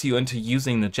locks you into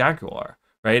using the Jaguar,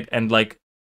 right? And like,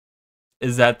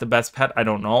 is that the best pet? I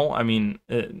don't know. I mean,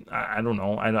 I don't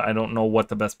know. I don't know what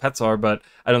the best pets are, but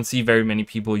I don't see very many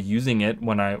people using it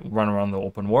when I run around the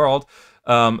open world.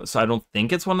 So I don't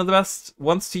think it's one of the best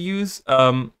ones to use.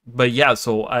 But yeah,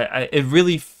 so it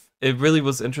really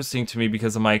was interesting to me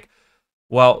because I'm like,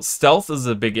 well, stealth is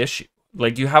a big issue.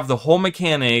 Like, you have the whole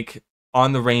mechanic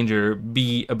on the Ranger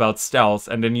be about stealth,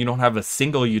 and then you don't have a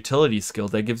single utility skill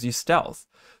that gives you stealth.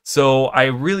 So I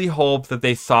really hope that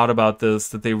they thought about this,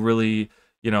 that they really,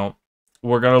 you know,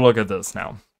 we're going to look at this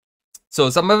now.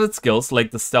 So some of its skills, like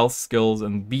the stealth skills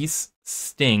and Beast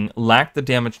Sting, lack the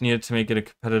damage needed to make it a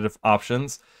competitive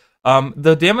options.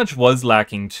 The damage was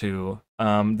lacking too.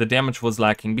 The damage was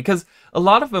lacking because a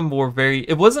lot of them were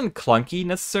it wasn't clunky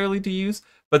necessarily to use,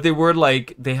 but they were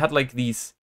like, they had like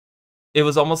these, it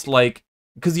was almost like,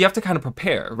 because you have to kind of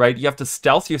prepare, right? You have to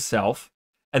stealth yourself,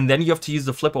 and then you have to use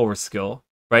the flip over skill.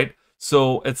 Right?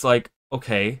 So it's like,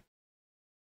 okay.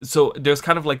 So there's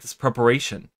kind of like this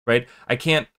preparation, right? I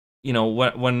can't,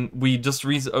 when we just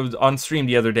on stream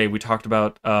the other day, we talked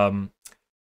about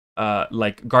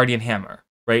like Guardian Hammer,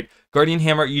 right? Guardian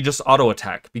Hammer, you just auto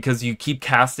attack because you keep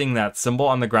casting that symbol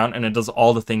on the ground and it does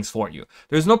all the things for you.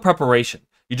 There's no preparation.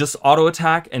 You just auto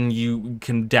attack and you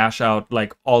can dash out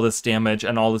like all this damage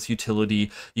and all this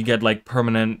utility. You get like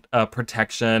permanent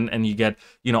protection, and you get,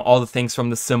 all the things from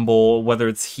the symbol, whether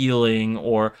it's healing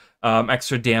or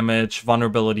extra damage,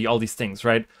 vulnerability, all these things,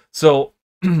 right? So,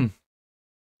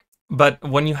 but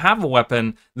when you have a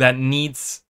weapon that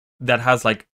has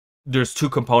like, there's two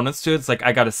components to it. It's like,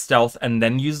 I got to stealth and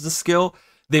then use the skill.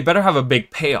 They better have a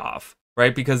big payoff,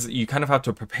 right? Because you kind of have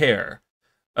to prepare.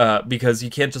 Because you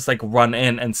can't just like run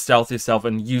in and stealth yourself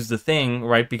and use the thing,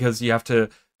 right? Because you have to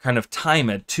kind of time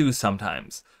it too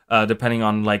sometimes, depending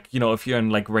on like, if you're in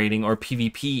like raiding or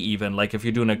PvP even, like if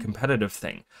you're doing a competitive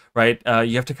thing, right?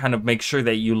 You have to kind of make sure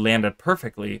that you land it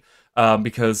perfectly,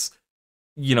 because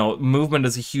movement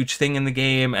is a huge thing in the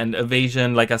game, and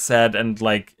evasion, like I said, and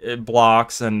like it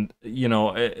blocks, and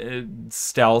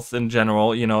stealth in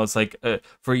general, it's like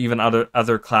for even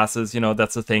other classes,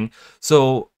 that's the thing.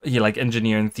 So like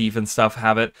engineer and thief and stuff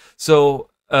have it. So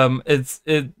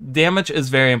damage is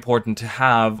very important to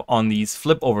have on these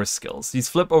flip over skills. These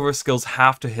flip over skills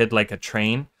have to hit like a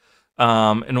train,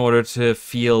 in order to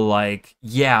feel like,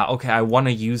 yeah, okay, I want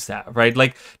to use that, right?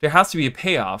 Like, there has to be a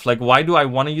payoff. Like, why do I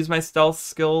want to use my stealth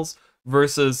skills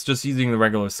versus just using the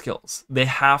regular skills? They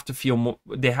have to feel more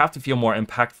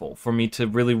impactful for me to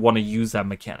really want to use that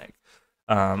mechanic.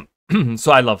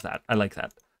 So I love that. I like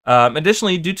that.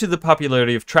 Additionally, due to the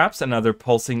popularity of traps and other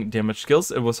pulsing damage skills,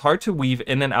 it was hard to weave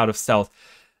in and out of stealth.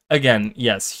 Again,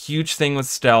 yes, huge thing with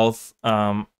stealth.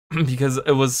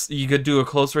 Because you could do a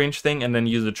close range thing and then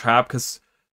use a trap, because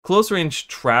close range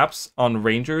traps on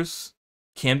rangers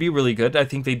can be really good. I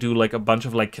think they do like a bunch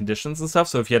of like conditions and stuff.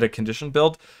 So if you had a condition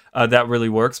build, that really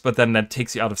works, but then that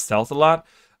takes you out of stealth a lot,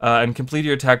 and complete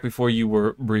your attack before you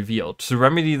were revealed. To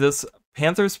remedy this,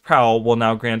 Panther's Prowl will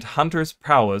now grant Hunter's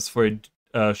Prowess for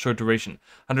a short duration.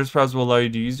 Hunter's Prowess will allow you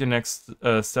to use your next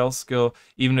stealth skill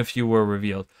even if you were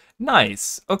revealed.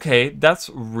 Nice. Okay, that's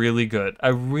really good. I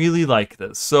really like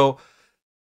this. So,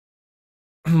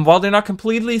 while they're not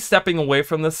completely stepping away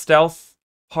from the stealth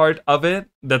part of it,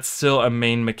 that's still a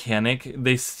main mechanic.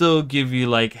 They still give you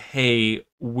like, hey,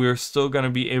 you're still going to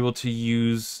be able to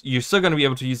use your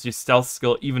stealth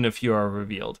skill even if you are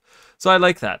revealed. So I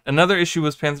like that. Another issue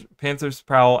was Panther's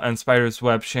Prowl and Spider's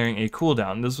Web sharing a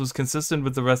cooldown. This was consistent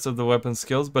with the rest of the weapon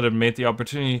skills, but it made the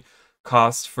opportunity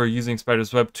cost for using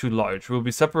Spider's Web too large. We'll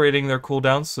be separating their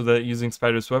cooldowns so that using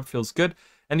Spider's Web feels good,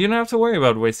 and you don't have to worry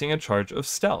about wasting a charge of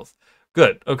stealth.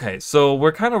 Good. Okay, so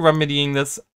we're kind of remedying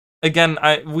this. Again,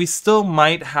 we still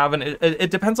might have it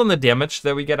depends on the damage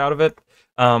that we get out of it.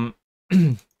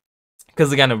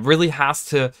 Because again, it really has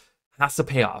to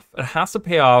pay off. It has to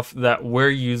pay off that we're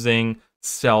using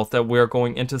stealth, that we're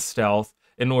going into stealth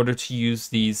in order to use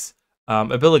these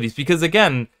abilities. Because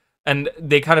again, and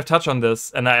they kind of touch on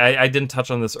this, and I didn't touch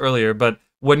on this earlier, but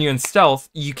when you're in stealth,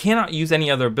 you cannot use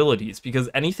any other abilities, because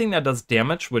anything that does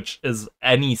damage, which is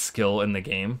any skill in the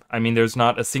game, I mean, there's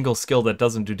not a single skill that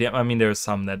doesn't do damage. I mean, there's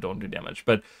some that don't do damage,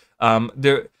 but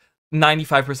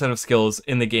 95% of skills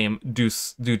in the game do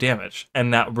damage,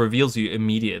 and that reveals you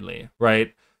immediately,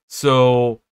 right?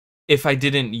 So if I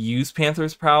didn't use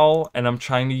Panther's Prowl, and I'm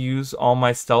trying to use all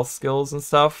my stealth skills and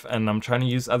stuff, and I'm trying to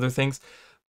use other things,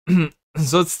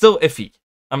 so it's still iffy.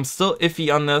 I'm still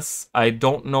iffy on this. I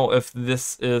don't know if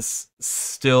this is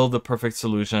still the perfect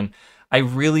solution. I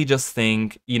really just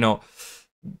think, I know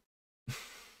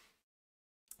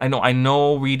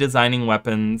redesigning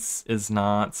weapons is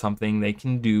not something they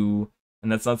can do, and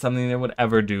that's not something they would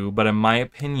ever do, but in my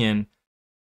opinion,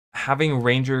 having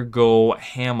Ranger go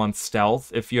ham on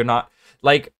stealth, if you're not,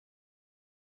 like,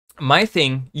 my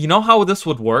thing, how this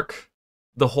would work,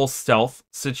 the whole stealth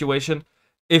situation?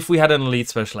 If we had an elite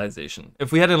specialization.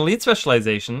 If we had an elite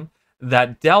specialization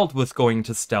that dealt with going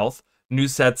to stealth, new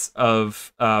sets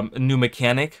of new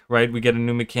mechanic, right? We get a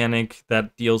new mechanic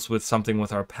that deals with something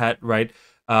with our pet, right?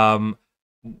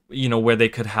 Where they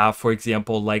could have, for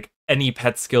example, like any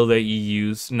pet skill that you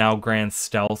use now grants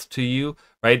stealth to you,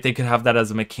 right? They could have that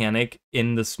as a mechanic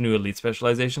in this new elite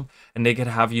specialization, and they could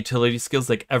have utility skills,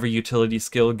 like every utility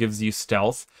skill gives you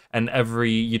stealth, and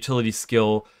every utility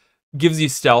skill gives you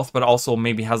stealth, but also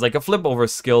maybe has like a flip over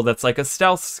skill that's like a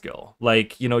stealth skill.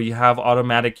 Like, you have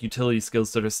automatic utility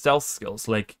skills that are stealth skills,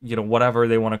 like, whatever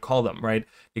they want to call them, right?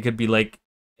 It could be like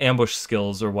ambush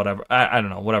skills or whatever. I don't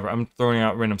know, whatever. I'm throwing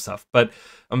out random stuff, but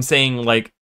I'm saying,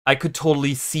 like, I could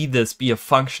totally see this be a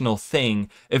functional thing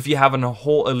if you have a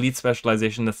whole elite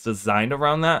specialization that's designed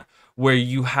around that, where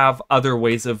you have other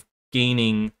ways of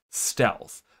gaining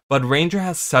stealth. But Ranger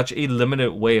has such a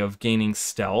limited way of gaining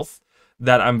stealth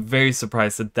that I'm very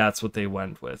surprised that that's what they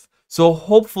went with. So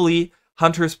hopefully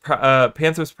Panther's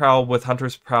Prowl with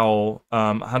Hunter's Prowl,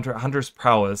 Hunter's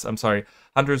Prowess, I'm sorry,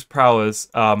 Hunter's Prowess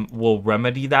will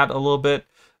remedy that a little bit.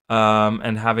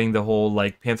 And having the whole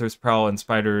like Panther's Prowl and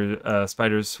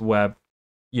Spider's Web,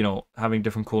 you know, having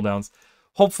different cooldowns.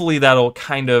 Hopefully that'll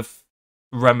kind of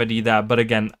remedy that. But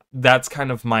again, that's kind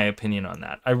of my opinion on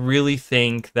that. I really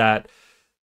think that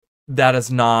that is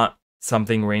not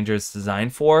something Ranger is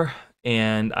designed for.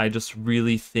 And I just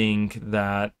really think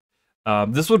that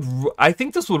I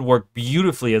think this would work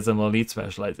beautifully as an elite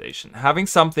specialization. Having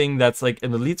something that's like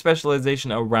an elite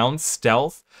specialization around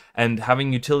stealth and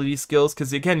having utility skills,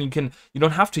 because again, you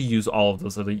don't have to use all of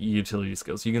those other utility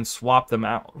skills. You can swap them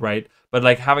out, right? But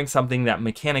like having something that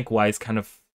mechanic-wise kind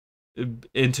of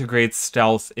integrates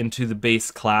stealth into the base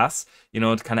class, you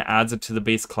know, it kind of adds it to the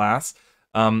base class,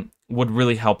 would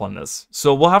really help on this.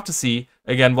 So we'll have to see.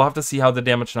 Again, we'll have to see how the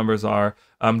damage numbers are.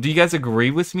 Do you guys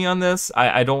agree with me on this?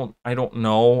 I don't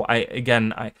know.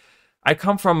 I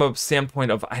come from a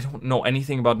standpoint of I don't know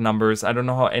anything about numbers. I don't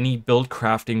know how any build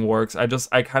crafting works.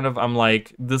 I'm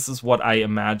like, this is what I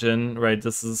imagine, right?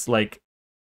 This is like,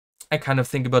 I kind of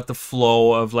think about the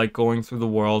flow of like going through the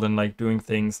world and like doing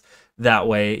things that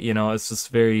way. You know, it's just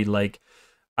very like,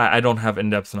 I don't have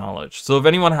in-depth knowledge. So if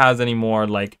anyone has any more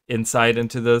like insight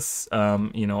into this,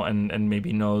 you know, and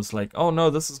maybe knows like, oh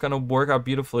no, this is gonna work out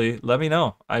beautifully, let me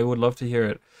know. I would love to hear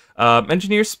it.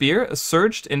 Engineer Spear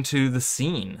surged into the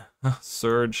scene.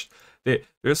 Surged.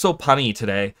 They're so punny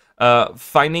today.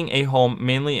 Finding a home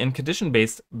mainly in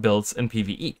condition-based builds in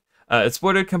PvE. It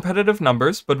sported competitive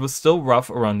numbers, but was still rough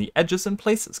around the edges and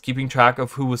places. Keeping track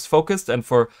of who was focused and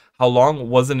for how long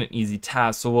wasn't an easy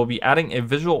task, so we'll be adding a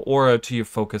visual aura to your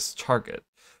focused target.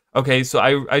 Okay, so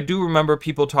I do remember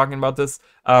people talking about this.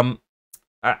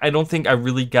 I don't think I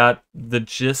really got the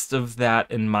gist of that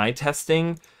in my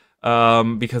testing,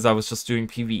 because I was just doing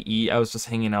PvE. I was just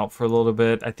hanging out for a little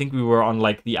bit. I think we were on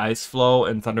like the Ice Flow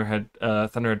and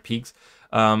Thunderhead Peaks.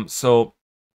 So,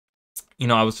 you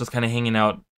know, I was just kind of hanging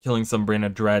out, killing some Brain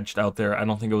of Dredged out there. I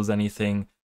don't think it was anything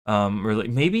really.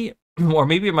 Maybe, or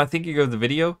maybe am I thinking of the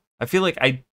video? I feel like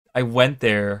I went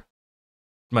there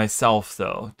myself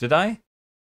though. Did I?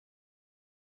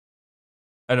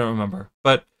 I don't remember.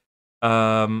 But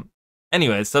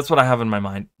anyways, that's what I have in my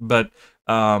mind. But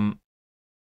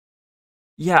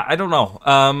yeah, I don't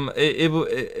know.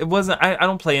 It wasn't. I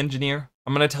don't play Engineer.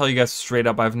 I'm gonna tell you guys straight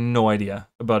up. I have no idea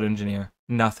about Engineer.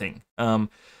 Nothing.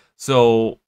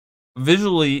 So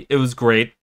visually, it was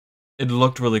great. It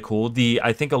looked really cool.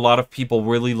 I think a lot of people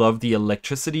really love the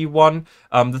electricity one.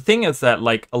 The thing is that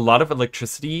like a lot of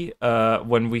electricity,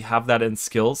 when we have that in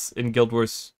skills in Guild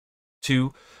Wars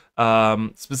 2,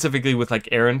 specifically with like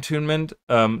air attunement,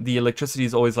 the electricity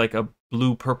is always like a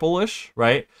blue purplish,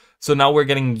 right? So now we're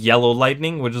getting yellow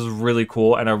lightning, which is really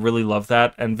cool, and I really love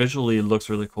that. And visually, it looks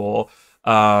really cool.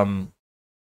 So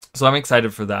I'm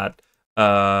excited for that.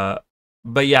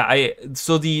 But yeah,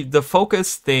 so the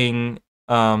focus thing,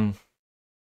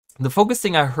 the focus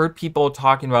thing I heard people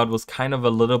talking about was kind of a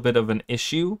little bit of an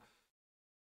issue.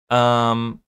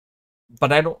 But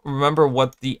I don't remember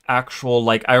what the actual,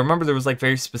 like, I remember there was like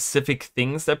very specific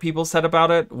things that people said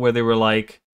about it, where they were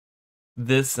like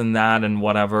this and that and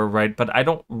whatever, right? But I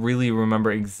don't really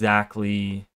remember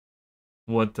exactly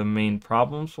what the main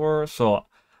problems were, so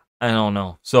I don't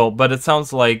know. So, but it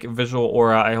sounds like visual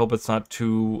aura. I hope it's not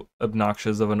too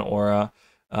obnoxious of an aura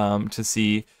to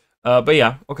see. But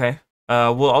yeah, okay.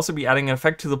 We'll also be adding an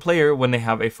effect to the player when they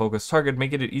have a focused target,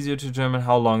 making it easier to determine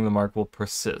how long the mark will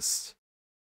persist.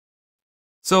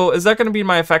 So is that going to be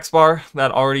my effects bar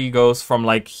that already goes from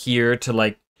like here to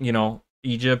like, you know,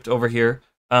 Egypt over here?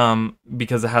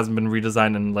 Because it hasn't been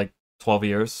redesigned in like 12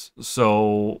 years.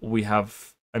 So we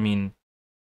have, I mean,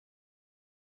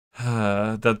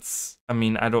 that's, I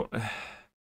mean, I don't,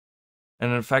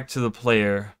 an effect to the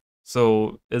player.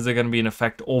 So is it going to be an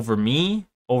effect over me,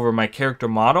 over my character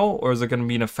model, or is it going to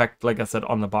be an effect, like I said,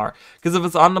 on the bar? Because if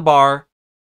it's on the bar,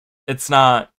 it's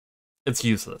not, it's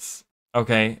useless.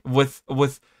 Okay, with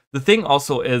the thing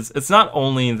also is, it's not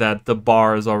only that the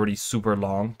bar is already super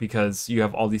long because you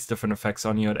have all these different effects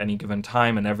on you at any given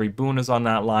time, and every boon is on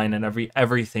that line, and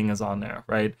everything is on there,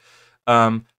 right?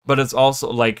 But it's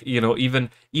also like, you know, even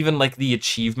like the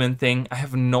achievement thing. I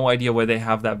have no idea why they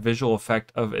have that visual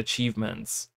effect of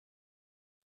achievements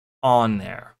on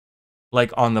there.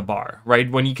 like on the bar,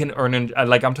 right? When you can earn an,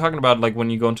 like I'm talking about like when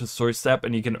you go into story step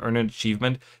and you can earn an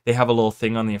achievement, they have a little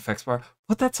thing on the effects bar.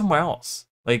 Put that somewhere else.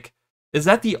 Like, is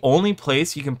that the only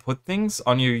place you can put things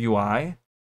on your UI?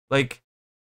 Like,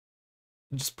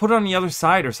 just put it on the other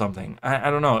side or something. I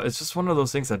don't know. It's just one of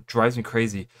those things that drives me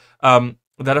crazy.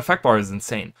 That effect bar is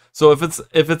insane. So if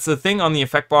it's a thing on the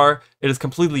effect bar, it is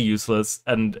completely useless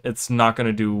and it's not going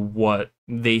to do what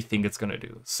they think it's going to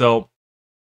do. So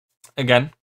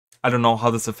again, I don't know how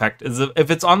this effect is.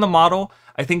 If it's on the model,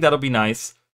 I think that'll be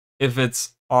nice. If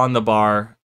it's on the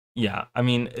bar, yeah, I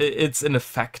mean, it's an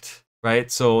effect,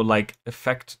 right? So like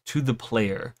effect to the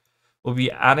player. We'll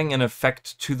be adding an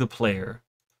effect to the player.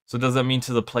 So does that mean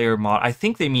to the player model? I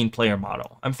think they mean player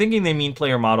model. I'm thinking they mean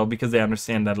player model because they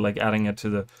understand that like adding it to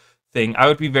the thing. I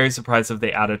would be very surprised if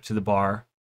they add it to the bar.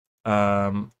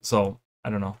 So I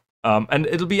don't know. And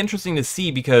it'll be interesting to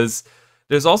see because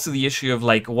there's also the issue of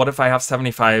like, what if I have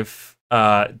 75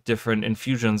 different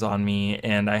infusions on me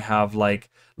and I have like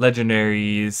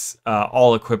legendaries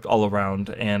all equipped all around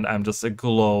and I'm just a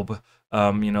globe.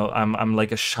 You know, I'm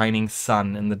like a shining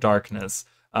sun in the darkness.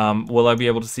 Will I be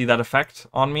able to see that effect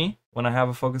on me when I have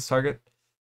a focus target?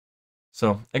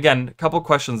 So again, a couple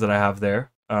questions that I have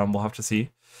there. We'll have to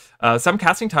see. Some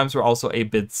casting times were also a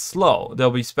bit slow.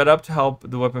 They'll be sped up to help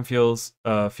the weapon feel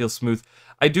smooth.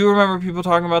 I do remember people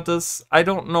talking about this. I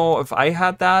don't know if I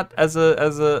had that as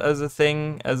a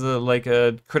thing, as a like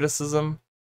a criticism.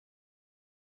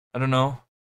 I don't know.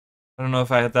 I don't know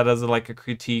if I had that as like a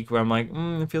critique where I'm like,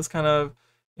 it feels kind of,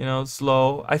 you know,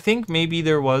 slow. I think maybe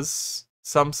there was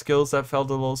some skills that felt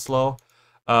a little slow.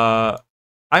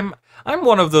 I'm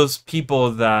one of those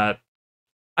people that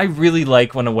I really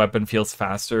like when a weapon feels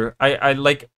faster. I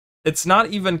like, it's not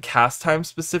even cast time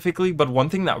specifically, but one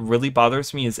thing that really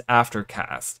bothers me is after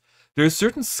cast. There's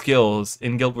certain skills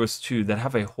in Guild Wars 2 that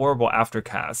have a horrible after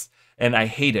cast, and I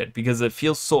hate it because it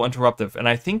feels so interruptive. And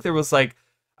I think there was like,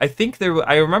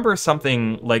 I remember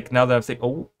something like, now that I'm thinking,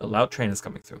 oh, a loud train is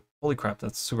coming through. Holy crap,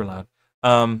 that's super loud.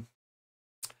 I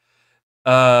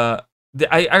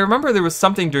remember there was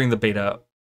something during the beta.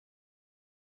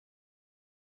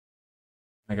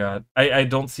 My God, I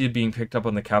don't see it being picked up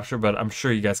on the capture, but I'm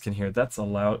sure you guys can hear it. That's a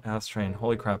loud ass train.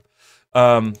 Holy crap.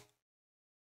 I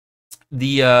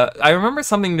remember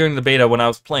something during the beta when I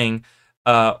was playing,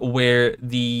 where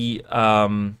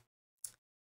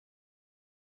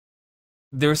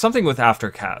there was something with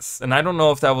aftercasts, and I don't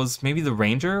know if that was maybe the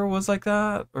ranger was like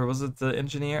that, or was it the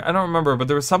engineer? I don't remember, but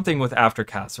there was something with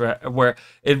aftercasts, right, where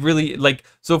it really like.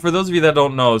 So for those of you that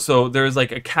don't know, so there's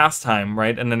like a cast time,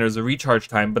 right, and then there's a recharge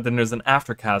time, but then there's an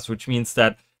aftercast, which means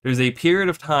that there's a period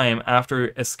of time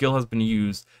after a skill has been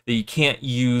used that you can't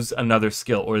use another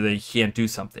skill, or that you can't do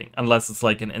something unless it's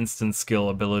like an instant skill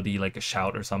ability, like a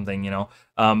shout or something, you know.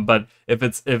 But if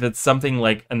it's something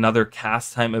like another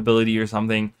cast time ability or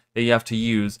something that you have to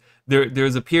use,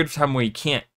 there's a period of time where you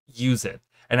can't use it.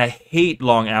 And I hate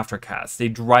long aftercasts. They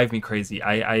drive me crazy.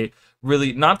 I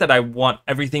really, not that I want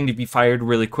everything to be fired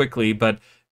really quickly, but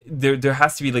there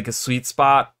has to be like a sweet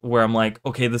spot where I'm like,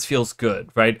 okay, this feels good,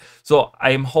 right? So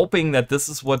I'm hoping that this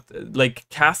is what, like,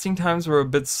 casting times were a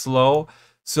bit slow.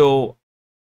 So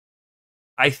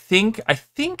I think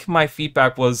my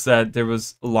feedback was that there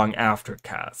was long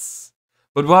aftercasts.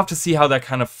 But we'll have to see how that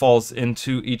kind of falls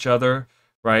into each other,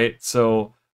 right?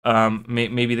 So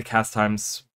maybe the cast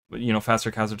times, you know,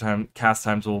 faster cast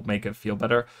times will make it feel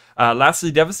better.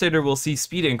 Lastly, Devastator will see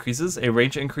speed increases, a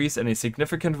range increase, and a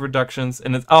significant reductions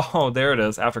in its. Oh, there it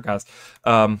is, aftercast.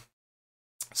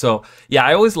 So yeah,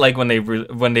 I always like when they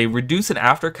reduce an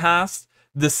aftercast.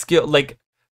 The skill, like,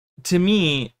 to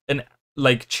me,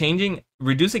 reducing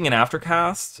an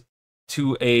aftercast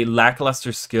to a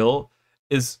lackluster skill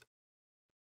is,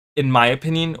 in my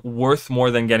opinion, worth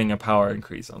more than getting a power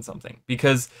increase on something,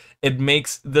 because it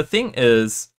makes, the thing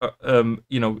is,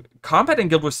 you know, combat in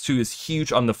Guild Wars 2 is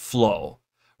huge on the flow,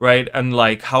 right? And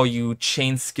like how you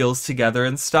chain skills together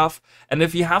and stuff. And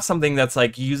if you have something that's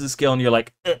like, you use a skill and you're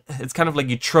like, it's kind of like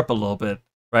you trip a little bit,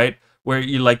 right? Where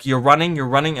you're running,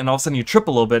 and all of a sudden you trip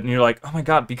a little bit, and you're like, oh my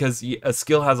God, because a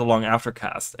skill has a long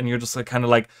aftercast, and you're just like kind of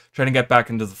like trying to get back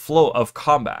into the flow of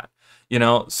combat. You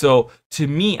know, so to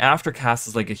me, aftercast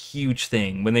is like a huge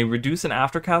thing. When they reduce an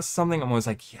aftercast to something, I'm always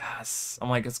like, yes. I'm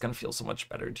like, it's gonna feel so much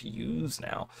better to use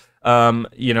now.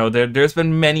 You know, there's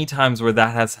been many times where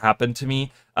that has happened to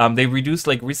me. They reduced,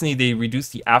 like recently, they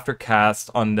reduced the aftercast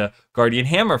on the Guardian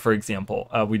Hammer, for example.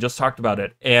 We just talked about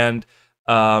it, and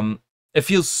it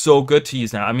feels so good to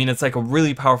use now. I mean, it's like a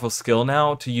really powerful skill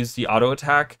now to use the auto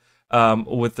attack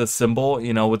with the symbol,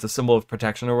 you know, with the symbol of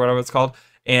protection or whatever it's called,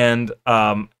 and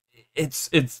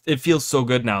it feels so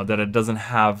good now that it doesn't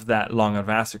have that long of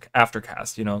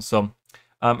aftercast, you know. So,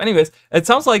 anyways, it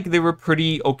sounds like they were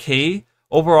pretty okay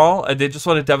overall. They just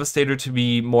wanted Devastator to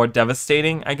be more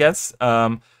devastating, I guess.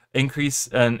 Increase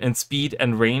in speed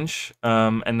and range,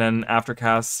 and then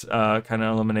aftercast kind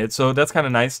of eliminated. So that's kind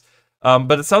of nice.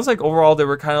 But it sounds like overall they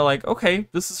were kind of like, okay,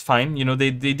 this is fine. You know,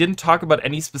 they didn't talk about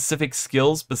any specific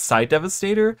skills beside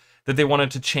Devastator that they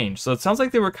wanted to change. So it sounds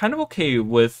like they were kind of okay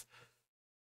with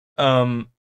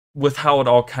how it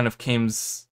all kind of came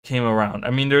around.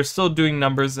 I mean, they're still doing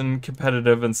numbers and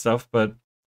competitive and stuff, but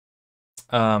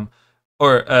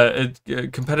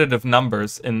competitive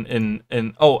numbers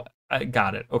in oh, I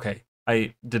got it. Okay.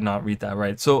 I did not read that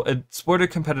right. So it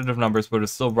sported competitive numbers, but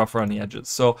it's still rougher on the edges.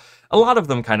 So a lot of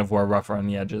them kind of were rougher on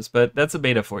the edges, but that's a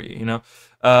beta for you, you know?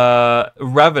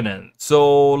 Revenant.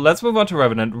 So let's move on to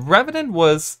Revenant. Revenant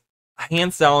was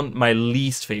hands down my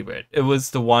least favorite. It was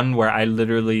the one where I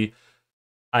was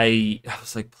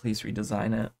like, please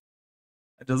redesign it.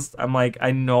 I'm like,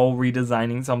 I know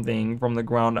redesigning something from the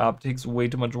ground up takes way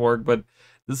too much work, but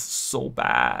this is so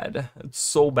bad. It's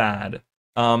so bad.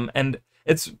 And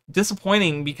it's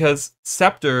disappointing because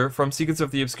Scepter from Secrets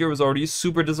of the Obscure was already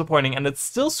super disappointing, and it's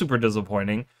still super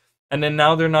disappointing. And then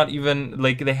now they're not even,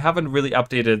 like, they haven't really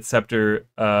updated Scepter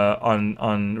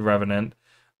on Revenant.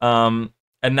 And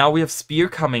now we have Spear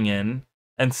coming in,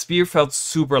 and Spear felt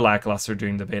super lackluster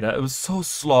during the beta. It was so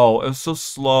slow. It was so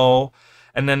slow.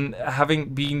 And then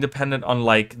being dependent on,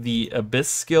 like, the Abyss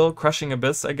skill, Crushing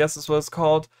Abyss, I guess is what it's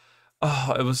called.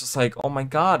 Oh, it was just like, oh my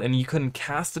god. And you couldn't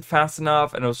cast it fast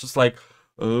enough. And it was just like,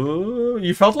 oh,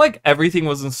 you felt like everything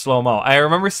was in slow-mo. I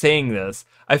remember saying this.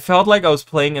 I felt like I was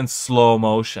playing in slow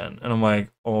motion. And I'm like,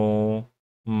 oh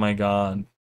my god.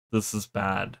 This is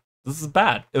bad. This is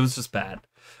bad. It was just bad.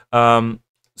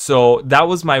 So that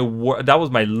was my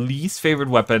least favorite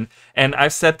weapon, and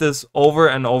I've said this over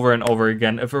and over and over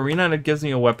again. If Arena gives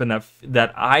me a weapon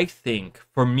that I think,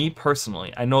 for me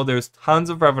personally, I know there's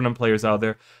tons of Revenant players out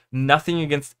there. Nothing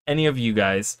against any of you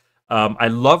guys. I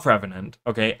love Revenant,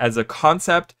 okay, as a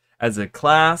concept, as a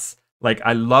class, like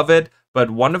I love it. But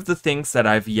one of the things that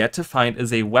I've yet to find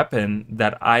is a weapon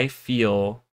that I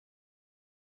feel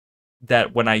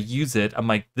that when I use it, I'm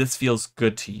like, this feels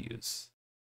good to use.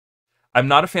 I'm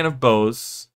not a fan of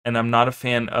bows, and I'm not a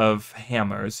fan of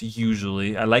hammers,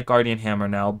 usually. I like Guardian Hammer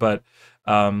now, but,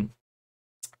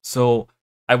 so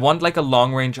I want, like, a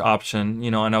long-range option, you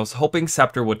know, and I was hoping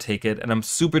Scepter would take it, and I'm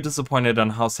super disappointed on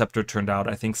how Scepter turned out.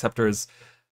 I think Scepter is,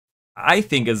 I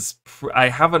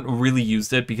haven't really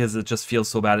used it because it just feels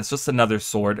so bad. It's just another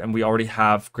sword, and we already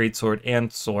have Greatsword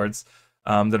and swords.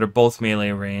 That are both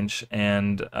melee range,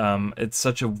 and it's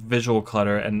such a visual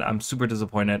clutter, and I'm super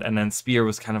disappointed. And then Spear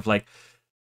was kind of like,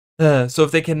 so if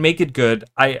they can make it good,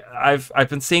 I've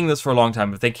been saying this for a long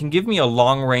time. If they can give me a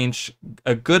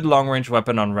good long range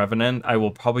weapon on Revenant, I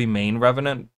will probably main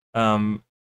Revenant, you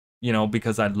know,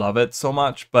 because I love it so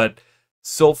much. But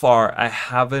so far, I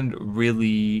haven't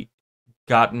really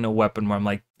gotten a weapon where I'm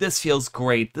like, this feels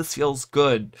great, this feels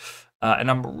good.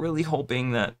 And I'm really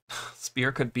hoping that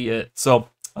Spear could be it. So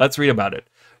let's read about it.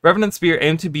 Revenant Spear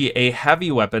aimed to be a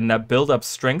heavy weapon that built up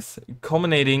strength,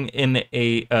 culminating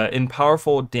in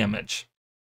powerful damage.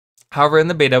 However, in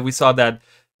the beta, we saw that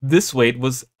this weight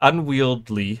was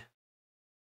unwieldy,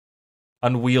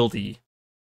 and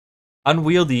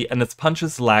its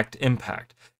punches lacked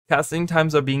impact. Casting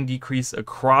times are being decreased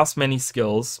across many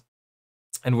skills,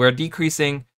 and we're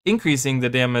increasing the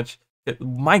damage.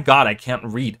 My god, I can't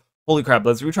read. Holy crap,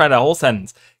 let's retry that whole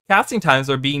sentence. Casting times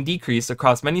are being decreased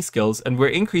across many skills, and we're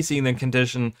increasing the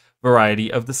condition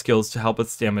variety of the skills to help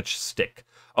its damage stick.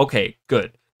 Okay,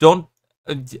 good. Don't...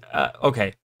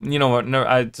 okay, you know what, no,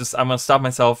 I'm gonna stop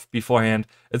myself beforehand.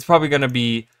 It's probably gonna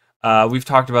be, we've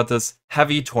talked about this,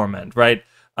 heavy Torment, right?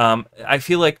 I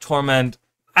feel like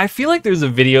there's a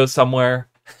video somewhere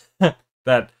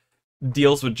that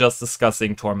deals with just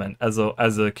discussing Torment as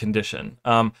a condition.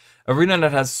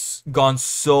 ArenaNet has gone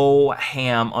so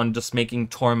ham on just making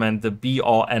Torment the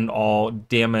be-all end-all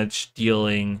damage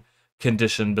dealing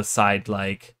condition beside,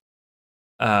 like,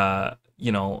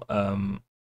 you know,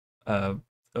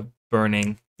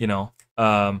 burning, you know,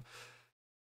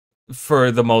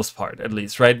 for the most part, at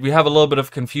least, right? We have a little bit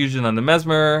of confusion on the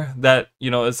Mesmer that,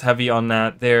 you know, is heavy on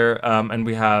that there, and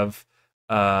we have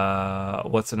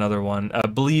what's another one?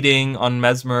 Bleeding on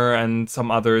Mesmer and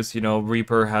some others. You know,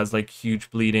 Reaper has like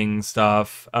huge bleeding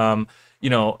stuff. You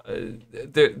know,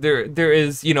 there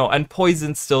is, you know, and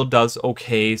Poison still does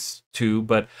okay too.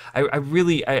 But I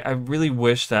really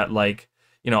wish that, like,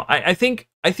 you know, I think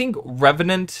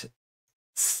Revenant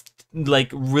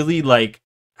like really like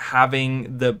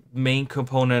having the main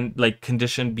component like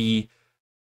condition be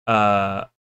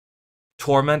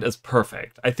Torment is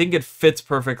perfect. I think it fits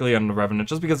perfectly on the Revenant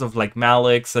just because of like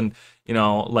Malix and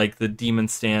like the demon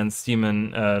stands,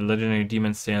 legendary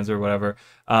demon stands or whatever.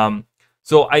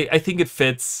 So I think it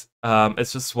fits.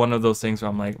 It's just one of those things where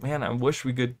I'm like, man, I wish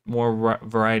we could more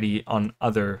variety on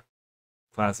other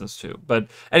classes too. But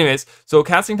anyways, so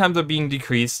casting times are being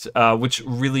decreased, which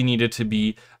really needed to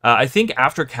be. I think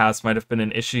after cast might have been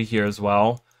an issue here as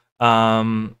well.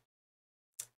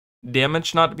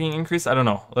 Damage not being increased, I don't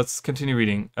know. Let's continue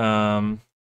reading.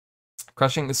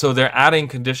 Crushing, so they're adding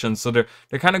conditions, so they're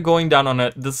kind of going down on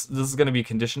it. This is going to be a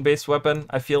condition based weapon,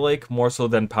 I feel like, more so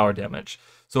than power damage.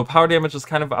 So power damage is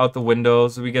kind of out the window,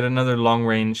 so we get another long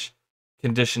range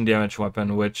condition damage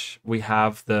weapon, which we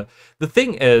have. The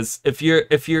thing is, if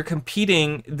you're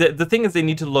competing, the thing is they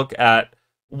need to look at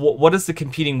what is the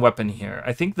competing weapon here.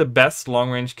 I think the best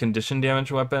long range condition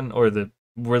damage weapon, or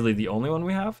really the only one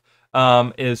we have,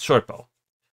 is shortbow.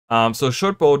 So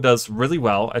shortbow does really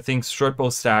well. I think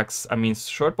shortbow stacks. I mean,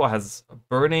 shortbow has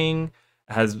burning,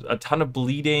 has a ton of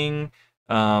bleeding.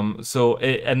 I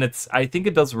think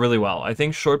it does really well. I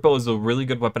think shortbow is a really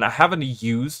good weapon. I haven't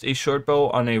used a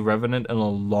shortbow on a Revenant in a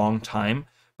long time,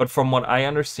 but from what I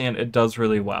understand, it does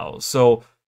really well. So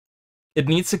it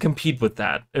needs to compete with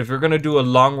that. If you're going to do a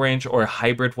long range or a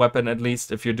hybrid weapon, at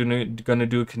least, if you're going to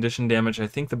do condition damage, I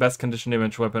think the best condition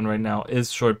damage weapon right now is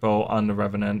shortbow on the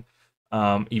Revenant,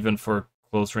 even for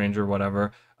close range or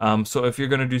whatever. So if you're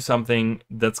going to do something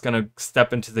that's going to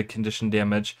step into the condition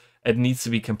damage, it needs to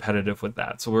be competitive with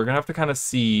that. So we're going to have to kind of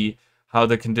see how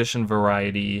the condition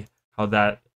variety, how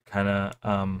that kind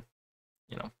of,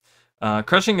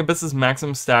 Crushing Abyss's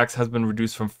maximum stacks has been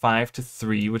reduced from 5 to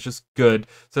 3, which is good.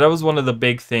 So that was one of the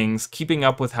big things. Keeping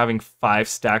up with having 5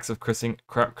 stacks of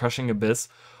Crushing Abyss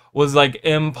was like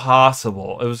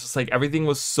impossible. It was just like everything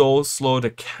was so slow to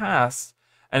cast,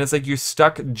 and it's like you're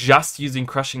stuck just using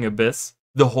Crushing Abyss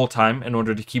the whole time in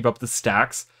order to keep up the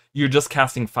stacks. You're just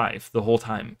casting 5 the whole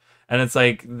time. And it's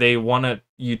like they wanted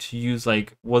you to use,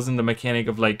 like, wasn't the mechanic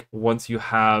of like once you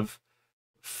have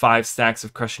 5 stacks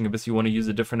of Crushing Abyss, you want to use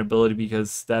a different ability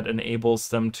because that enables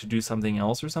them to do something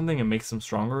else or something and makes them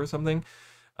stronger or something.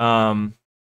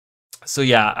 So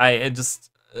yeah, I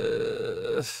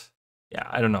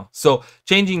don't know. So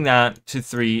changing that to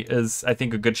 3 is, I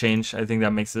think, a good change. I think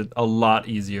that makes it a lot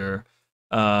easier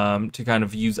to kind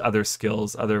of use other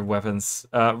skills, other weapons.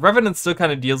 Revenant still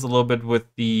kind of deals a little bit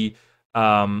with the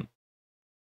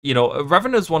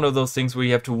Revenant is one of those things where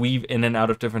you have to weave in and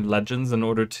out of different legends in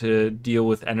order to deal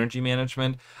with energy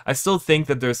management. I still think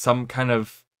that there's some kind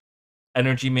of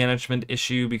energy management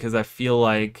issue because I feel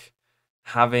like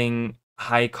having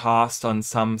high cost on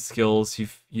some skills,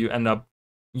 you end up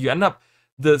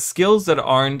the skills that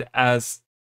aren't as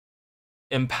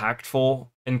impactful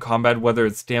in combat, whether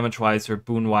it's damage wise or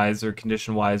boon wise or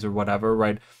condition wise or whatever,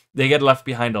 right? They get left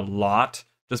behind a lot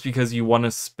just because you want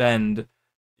to spend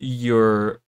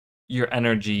your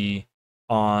energy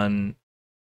on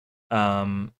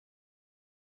the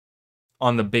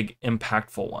big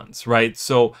impactful ones, right?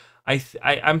 So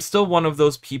I'm still one of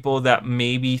those people that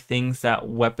maybe thinks that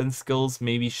weapon skills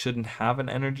maybe shouldn't have an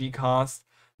energy cost.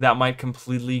 That might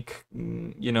completely,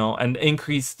 and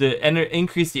increase the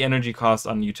energy cost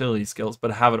on utility skills,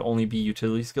 but have it only be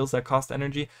utility skills that cost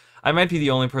energy. I might be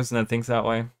the only person that thinks that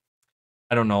way.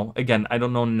 I don't know. Again, I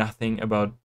don't know nothing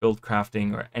about build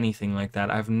crafting or anything like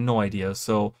that. I have no idea.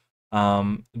 So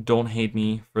don't hate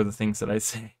me for the things that I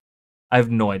say. I have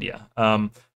no idea.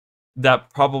 That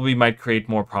probably might create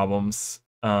more problems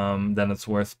than it's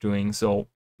worth doing. So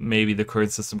maybe the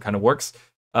current system kind of works.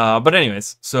 But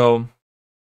anyways, so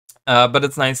but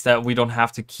it's nice that we don't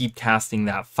have to keep casting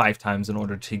that 5 times in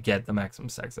order to get the maximum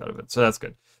stacks out of it. So that's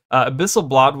good. Abyssal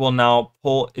Blood will now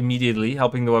pull immediately,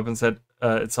 helping the weapon set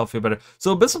itself feel better.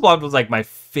 So Abyssal Blood was like my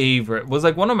favorite, was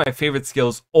like one of my favorite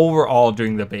skills overall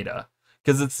during the beta,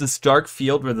 because it's this dark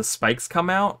field where the spikes come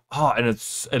out. Oh, and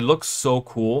it looks so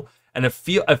cool, and it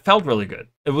felt really good.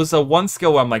 It was a one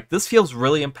skill where I'm like, this feels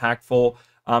really impactful.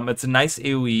 It's a nice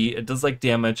AoE. It does like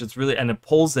damage. It's really, and it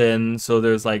pulls in. So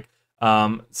there's like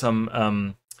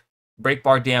some break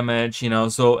bar damage,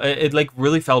 so it like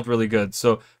really felt really good.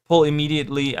 So pull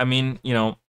immediately, I mean,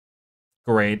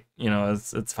 great,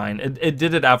 it's fine. It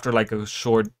did it after like a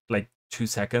short, like 2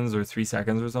 seconds or 3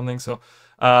 seconds or something. So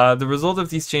the result of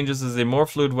these changes is a more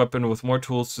fluid weapon with more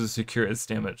tools to secure its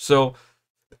damage. So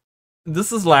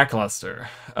this is lackluster.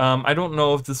 I don't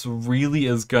know if this really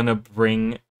is gonna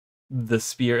bring the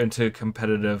spear into a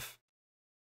competitive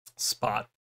spot.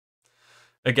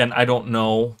 Again, I don't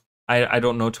know. I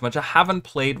don't know too much. I haven't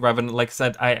played Revenant. Like I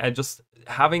said, I just,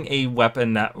 having a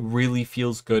weapon that really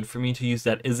feels good for me to use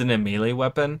that isn't a melee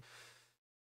weapon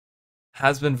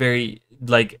has been very,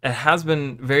 like, it has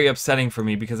been very upsetting for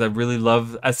me, because I really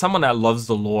love, as someone that loves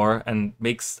the lore and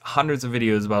makes hundreds of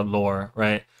videos about lore,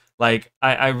 right? Like,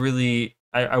 I really,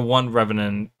 I want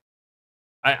Revenant.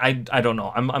 I don't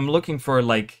know. I'm looking for,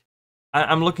 like,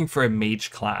 I'm looking for a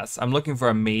mage class. I'm looking for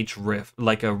a mage rift,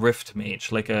 like a rift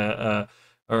mage, like a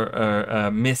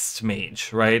mist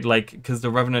mage, right? Like, because the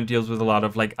Revenant deals with a lot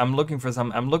of, like, I'm looking for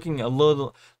some. I'm looking a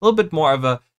little bit more of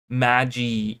a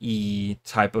magi-y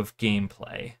type of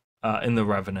gameplay in the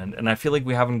Revenant, and I feel like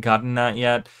we haven't gotten that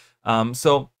yet.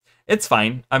 So it's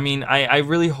fine. I mean, I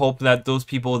really hope that those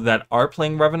people that are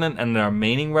playing Revenant and are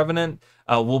maining Revenant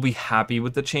will be happy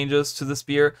with the changes to the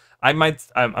spear.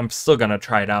 I'm still gonna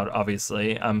try it out,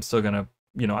 obviously. I'm still gonna,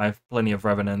 I have plenty of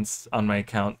Revenants on my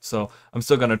account, so I'm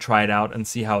still gonna try it out and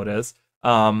see how it is.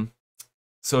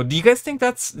 So do you guys think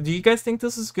this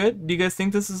is good? Do you guys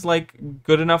think this is, like,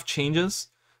 good enough changes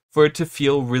for it to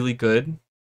feel really good?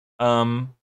 Because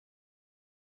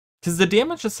the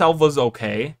damage itself was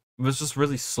okay. It was just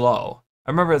really slow.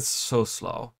 I remember it's so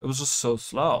slow. It was just so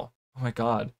slow. Oh my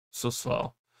god, so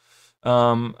slow.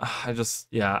 I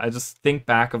just think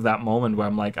back of that moment where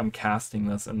I'm casting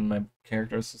this and my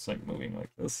character is just, like, moving like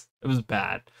this. It was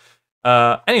bad.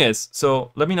 Anyways,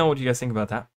 so let me know what you guys think about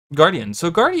that. Guardian.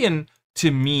 So Guardian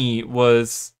to me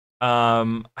was,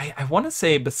 I want to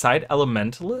say, beside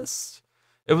Elementalist,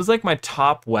 it was like my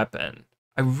top weapon.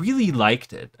 I really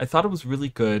liked it. I thought it was really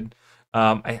good.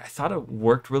 I thought it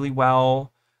worked really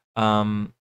well. I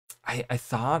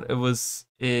thought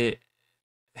it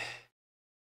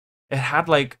had,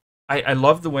 like, I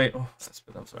love the way, oh,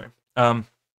 I'm sorry.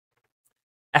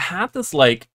 It had this,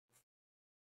 like,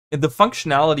 the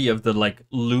functionality of the, like,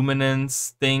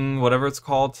 luminance thing, whatever it's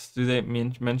called. Do they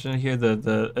mention it here?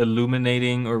 The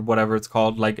illuminating, or whatever it's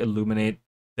called, like, illuminate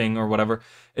thing or whatever.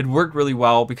 It worked really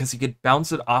well because you could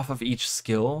bounce it off of each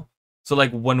skill. So,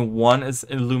 like, when one is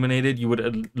illuminated, you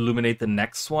would illuminate the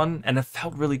next one, and it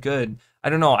felt really good. I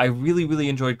don't know. I really, really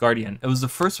enjoyed Guardian. It was the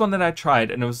first one that I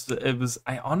tried, and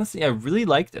I honestly, I really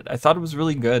liked it. I thought it was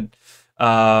really good.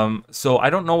 So I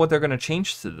don't know what they're going to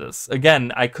change to this.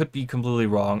 Again, I could be completely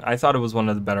wrong. I thought it was one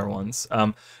of the better ones.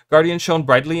 Guardian shone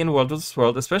brightly in World vs.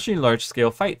 World, especially in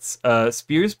large-scale fights.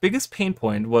 Spear's biggest pain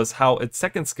point was how its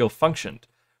second skill functioned.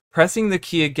 Pressing the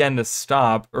key again to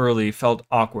stop early felt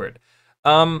awkward.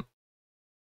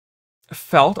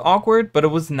 Felt awkward, but it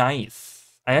was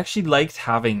nice. I actually liked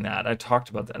having that. I talked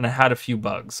about that, and I had a few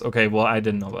bugs. Okay, well, I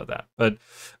didn't know about that, but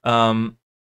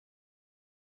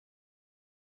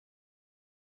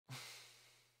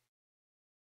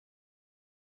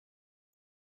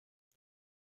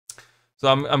so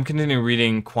I'm continuing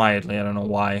reading quietly. I don't know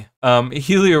why.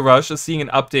 Helio Rush is seeing an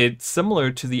update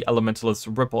similar to the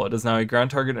Elementalist Ripple. It is now a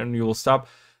ground target, and you will stop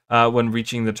when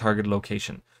reaching the target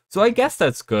location. So I guess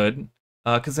that's good.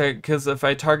 Because if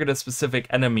I target a specific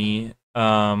enemy,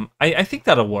 I think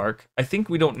that'll work. I think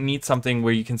we don't need something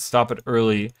where you can stop it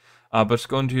early, but just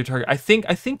go into your target. I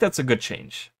think that's a good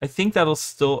change. I think that'll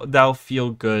feel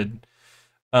good.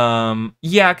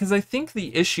 Yeah, because I think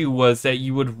the issue was that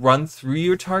you would run through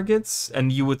your targets,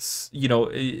 and you would,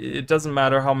 it doesn't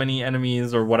matter how many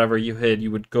enemies or whatever you hit, you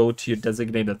would go to your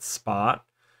designated spot.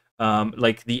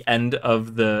 Like the end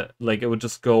of it would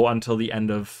just go until the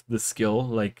end of the skill.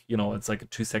 Like, it's like a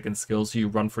 2-second skill, so you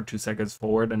run for 2 seconds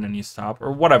forward and then you stop,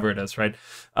 or whatever it is, right?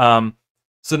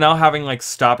 So now having, like,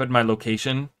 stop at my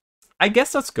location, I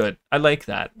guess that's good. I like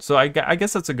that. So I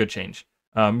guess that's a good change.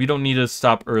 You don't need a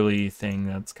stop early thing.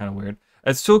 That's kind of weird.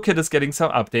 Its toolkit is getting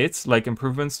some updates, like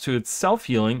improvements to its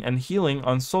self-healing and healing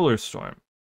on Solar Storm.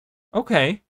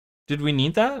 Okay. Did we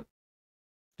need that?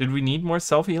 Did we need more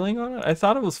self-healing on it? I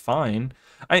thought it was fine.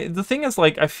 The thing is,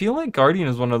 like, I feel like Guardian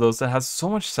is one of those that has so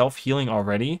much self-healing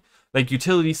already. Like,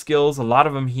 utility skills, a lot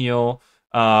of them heal.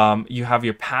 You have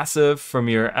your passive from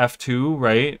your F2,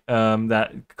 right?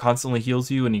 That constantly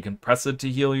heals you, and you can press it to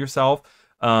heal yourself.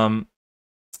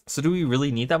 So do we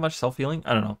really need that much self-healing?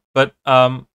 I don't know. But,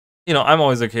 I'm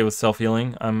always okay with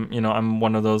self-healing. I'm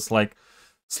one of those, like,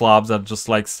 slobs that just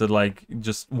likes to, like,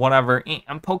 just whatever.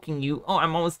 I'm poking you. Oh,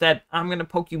 I'm almost dead. I'm gonna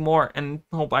poke you more and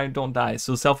hope I don't die.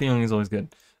 So self-healing is always good.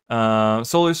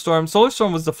 Solar Storm. Solar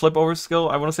Storm was the flip over skill.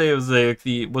 I want to say it was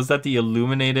was that the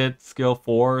Illuminated skill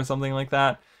 4 or something like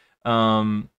that?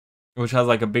 Which has,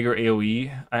 like, a bigger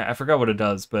AoE. I forgot what it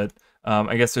does, but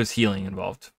I guess there's healing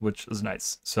involved, which is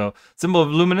nice. So Symbol of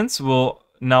Luminance will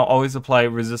now always apply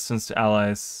resistance to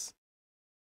allies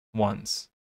once.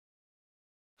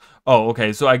 Oh,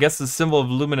 okay. So I guess the Symbol of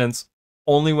Luminance,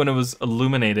 only when it was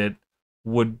illuminated,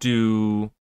 would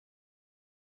do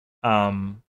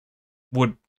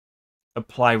would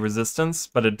apply resistance,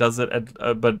 but it does it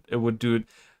at, but it would do it.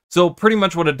 So pretty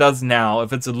much what it does now,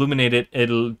 if it's illuminated,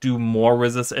 it'll do more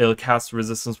resist. It'll cast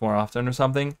resistance more often or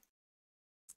something.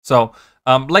 So,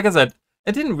 like I said,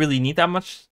 it didn't really need that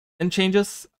much in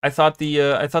changes. I thought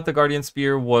the Guardian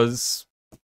Spear was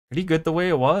pretty good the way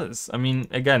it was. I mean,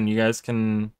 again, you guys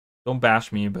don't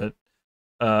bash me, but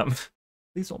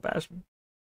please don't bash me.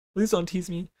 Please don't tease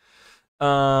me.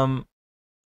 But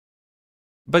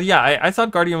yeah, I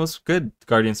thought Guardian was good.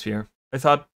 Guardian Spear. I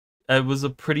thought it was a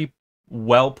pretty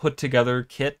well put together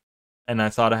kit, and I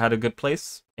thought it had a good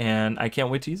place, and I can't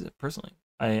wait to use it personally.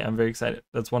 I'm very excited.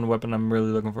 That's one weapon I'm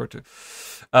really looking forward to.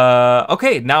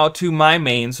 Okay, now to my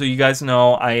main. So you guys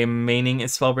know I am maining a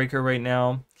Spellbreaker right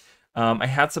now. I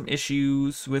had some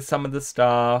issues with some of the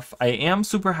stuff. I am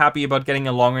super happy about getting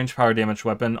a long-range power damage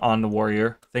weapon on the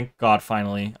warrior. Thank God,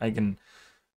 finally. I can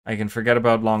forget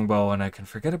about longbow, and I can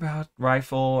forget about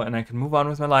rifle, and I can move on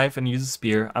with my life and use a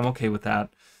spear. I'm okay with that.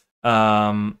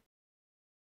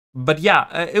 But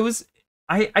yeah, it was.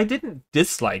 I didn't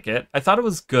dislike it. I thought it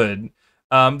was good.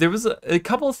 There was a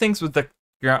couple of things with the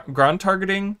ground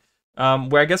targeting,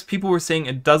 where I guess people were saying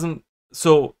it doesn't.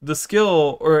 So the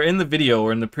skill, or in the video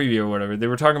or in the preview or whatever, they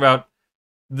were talking about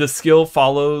the skill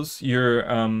follows your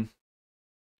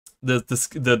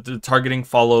the targeting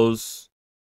follows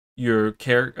your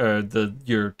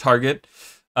your target.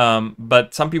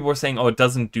 But some people were saying, oh, it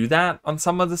doesn't do that on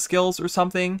some of the skills or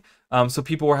something. So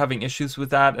people were having issues with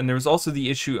that, and there was also the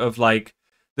issue of like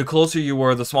the closer you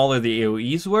were, the smaller the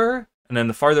AoEs were. And then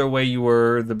the farther away you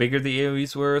were, the bigger the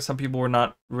AoEs were. Some people were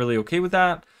not really okay with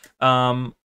that.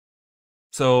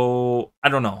 So I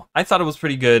don't know. I thought it was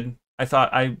pretty good. I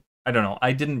don't know.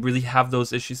 I didn't really have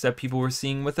those issues that people were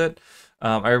seeing with it.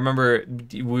 I remember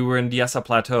we were in Diessa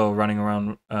Plateau running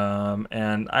around,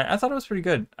 and I thought it was pretty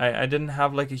good. I didn't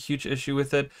have like a huge issue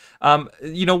with it.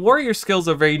 You know, warrior skills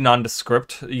are very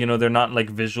nondescript. You know, they're not like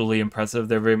visually impressive.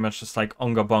 They're very much just like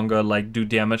unga bunga, like do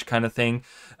damage kind of thing.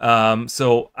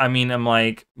 So I mean, I'm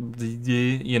like,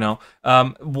 you know,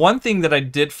 one thing that I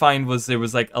did find was there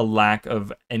was like a lack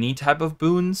of any type of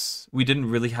boons. We didn't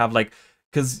really have like,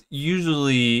 because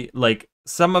usually like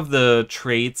some of the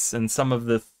traits and some of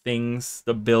the things,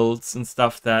 the builds and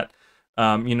stuff that,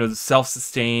 you know, the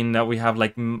self-sustain that we have,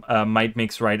 like might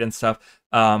makes right and stuff,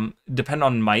 depend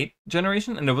on might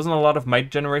generation, and there wasn't a lot of might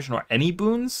generation or any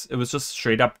boons. It was just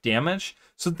straight up damage.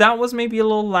 So that was maybe a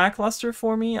little lackluster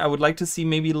for me. I would like to see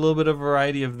maybe a little bit of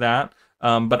variety of that.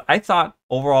 But I thought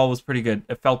overall was pretty good.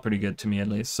 It felt pretty good to me at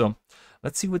least. So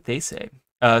let's see what they say.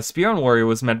 Spear on Warrior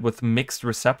was met with mixed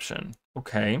reception.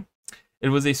 Okay. It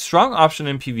was a strong option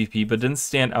in PvP, but didn't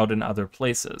stand out in other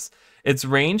places. Its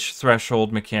range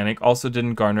threshold mechanic also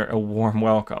didn't garner a warm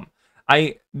welcome.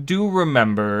 I do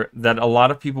remember that a lot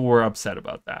of people were upset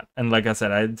about that. And like I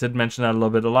said, I did mention that a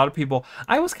little bit. A lot of people,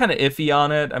 I was kind of iffy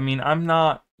on it. I mean, I'm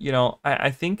not, you know,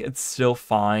 I think it's still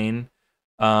fine.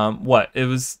 What? It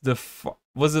was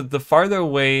was it the farther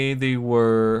away they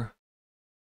were,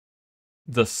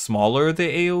 the smaller the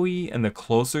AoE, and the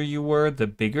closer you were, the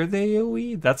bigger the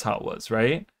AoE? That's how it was,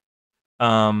 right?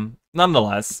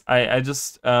 Nonetheless, I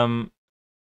just,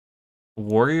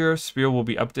 Warrior Spear will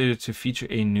be updated to feature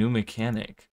a new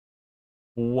mechanic.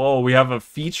 Whoa, we have a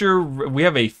feature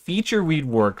read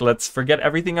work. Let's forget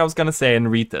everything I was gonna say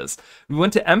and read this. We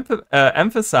want to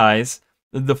emphasize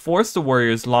the force the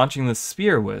warrior is launching the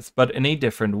spear with, but in a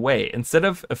different way. Instead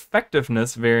of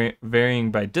effectiveness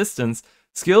varying by distance,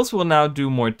 skills will now do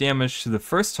more damage to the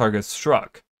first target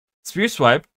struck. Spear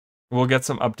Swipe will get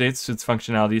some updates to its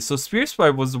functionality. So Spear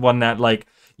Swipe was the one that like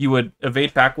you would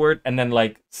evade backward and then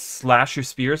like slash your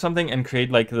spear or something and create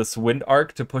like this wind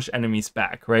arc to push enemies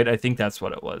back, right? I think that's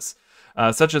what it was.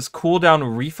 Such as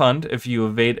cooldown refund if you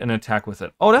evade an attack with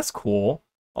it. Oh, that's cool.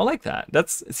 I like that.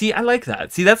 See, I like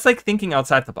that. See, that's like thinking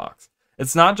outside the box.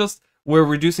 It's not just we're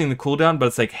reducing the cooldown, but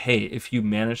it's like, hey, if you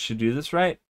manage to do this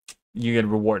right, you get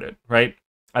rewarded, right?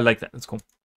 I like that. That's cool.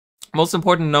 Most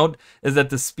important note is that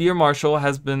the Spear Marshal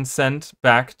has been sent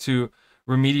back to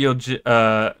Remedial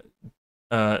Javanel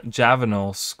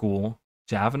School,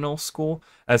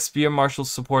 as Spear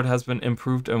Marshal's support has been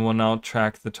improved and will now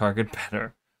track the target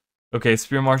better. Okay,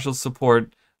 Spear Marshal's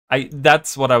support,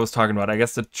 that's what I was talking about. I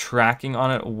guess the tracking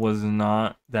on it was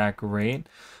not that great.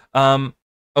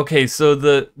 Okay,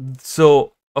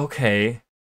 okay.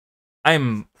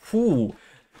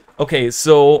 Okay,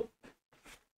 so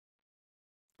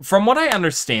from what I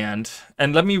understand,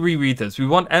 and let me reread this, we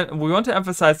want to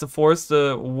emphasize the force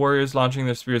the warriors launching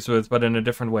their spears with, but in a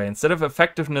different way. Instead of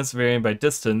effectiveness varying by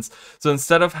distance, so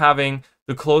instead of having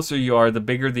the closer you are, the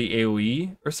bigger the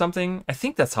AoE or something. I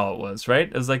think that's how it was, right?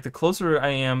 It was like the closer I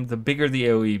am, the bigger the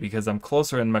AoE because I'm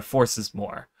closer and my force is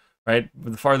more, right?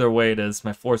 The farther away it is,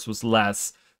 my force was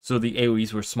less, so the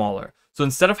AoEs were smaller. So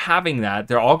instead of having that,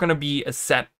 they're all going to be a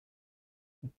set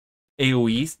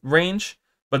AoE range,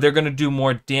 but they're going to do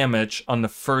more damage on the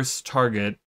first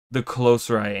target the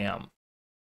closer I am.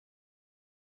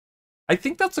 I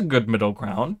think that's a good middle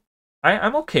ground.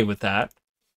 I'm okay with that.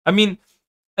 I mean,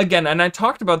 again, and I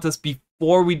talked about this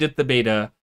before we did the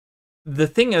beta. The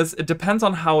thing is, it depends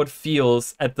on how it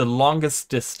feels at the longest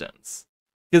distance.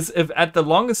 Because if at the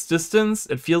longest distance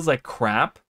it feels like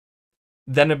crap,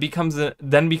 then it becomes a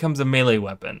melee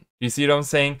weapon. You see what I'm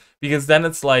saying? Because then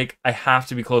it's like I have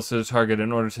to be close to the target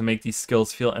in order to make these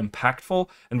skills feel impactful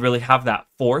and really have that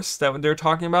force that they're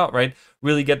talking about, right?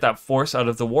 Really get that force out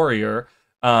of the warrior.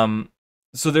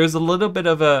 So there's a little bit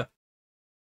of a,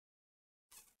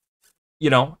 you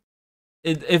know,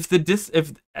 if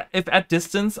at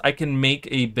distance I can make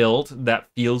a build that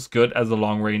feels good as a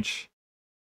long range,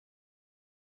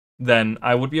 then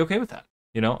I would be okay with that.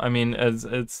 You know, I mean, as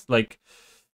it's like,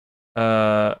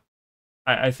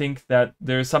 I think that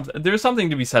there's something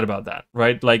to be said about that,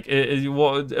 right? Like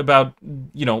about,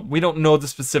 you know, we don't know the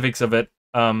specifics of it,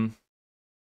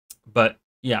 but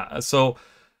yeah. So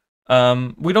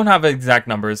we don't have exact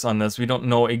numbers on this. We don't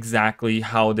know exactly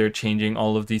how they're changing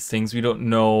all of these things. We don't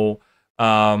know.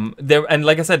 And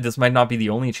like I said, this might not be the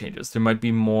only changes. There might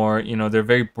be more, you know, they're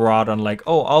very broad on like,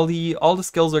 oh, all the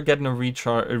skills are getting a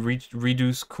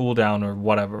reduced cooldown or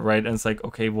whatever, right? And it's like,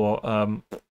 okay, well,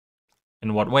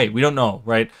 in what way? We don't know,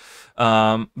 right?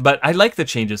 But I like the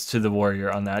changes to the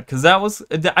warrior on that, because that was,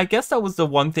 I guess that was the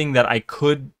one thing that I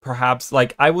could perhaps,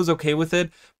 like, I was okay with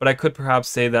it, but I could perhaps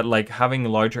say that like having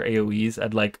larger AoEs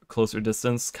at like closer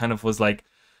distance kind of was like,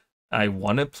 I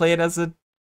want to play it as a,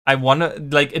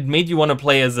 like, it made you want to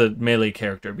play as a melee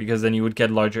character, because then you would get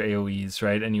larger AoEs,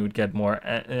 right? And you would get more,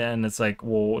 and it's like,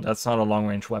 well, that's not a long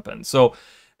range weapon. So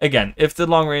again, if the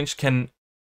long range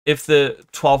if the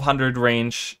 1200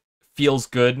 range feels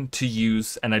good to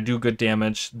use and I do good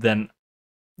damage, then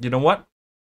you know what?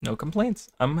 No complaints.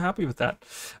 I'm happy with that.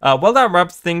 Well, that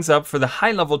wraps things up for the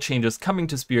high-level changes coming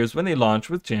to spears when they launch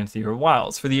with Janthir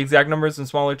Wilds. For the exact numbers and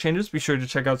smaller changes, be sure to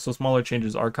check out, so smaller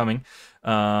changes are coming.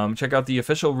 Check out the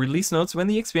official release notes when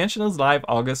the expansion is live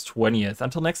August 20th.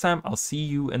 Until next time, I'll see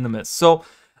you in the mist. So,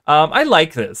 I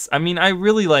like this. I mean, I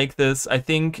really like this. I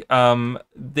think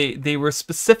they were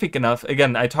specific enough.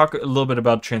 Again, I talk a little bit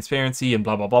about transparency and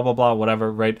blah, blah, blah, blah, blah,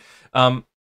 whatever, right?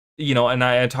 You know, and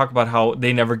I talk about how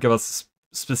they never give us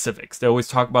specifics. They always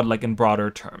talk about like in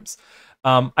broader terms.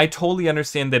 I totally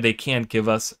understand that they can't give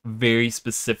us very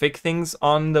specific things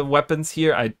on the weapons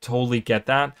here. I totally get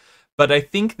that. But I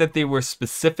think that they were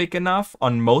specific enough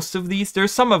on most of these.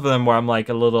 There's some of them where I'm like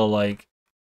a little like,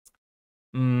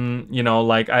 you know,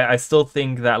 like I still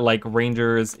think that like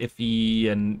Ranger is iffy,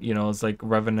 and you know, it's like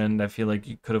Revenant, I feel like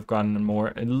you could have gotten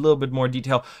a little bit more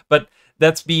detail, but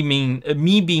that's me being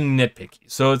nitpicky.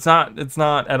 So it's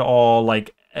not at all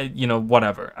like, you know,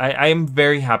 whatever. I am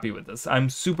very happy with this. I'm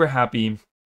super happy.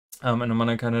 And I'm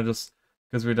gonna kind of just,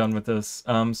 because we're done with this,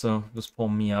 so just pull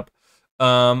me up.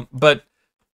 But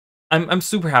I'm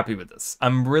super happy with this.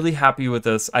 I'm really happy with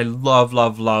this. I love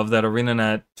that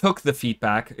ArenaNet took the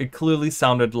feedback. It clearly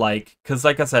sounded like, because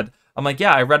like I said, I'm like,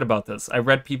 yeah, I read about this. I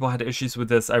read people had issues with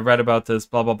this. I read about this,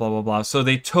 blah, blah, blah, blah, blah. So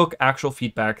they took actual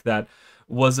feedback that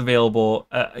was available.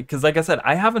 Because like I said,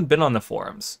 I haven't been on the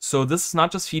forums. So this is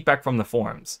not just feedback from the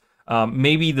forums.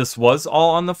 Maybe this was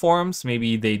all on the forums.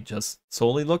 Maybe they just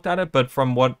solely looked at it. But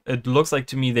from what it looks like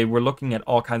to me, they were looking at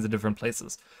all kinds of different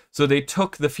places. So they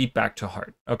took the feedback to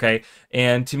heart, okay?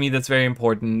 And to me, that's very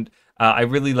important. I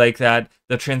really like that.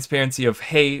 The transparency of,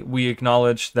 hey, we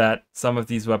acknowledge that some of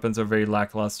these weapons are very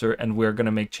lackluster and we're going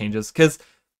to make changes. Because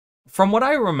from what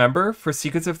I remember, for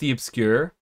Secrets of the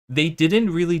Obscure, they didn't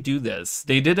really do this.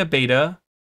 They did a beta,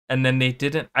 and then they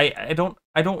didn't. I don't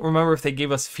remember if they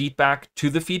gave us feedback to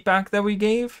the feedback that we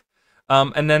gave.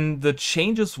 And then the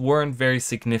changes weren't very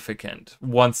significant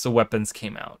once the weapons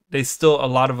came out. They still, a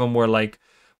lot of them were like,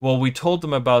 well, we told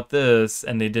them about this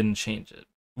and they didn't change it.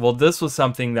 Well, this was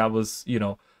something that was, you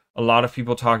know, a lot of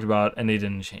people talked about and they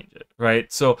didn't change it,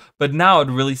 right? So, but now it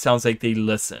really sounds like they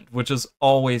listened, which is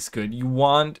always good. You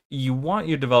want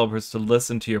your developers to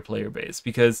listen to your player base,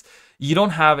 because you don't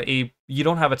have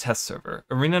a test server.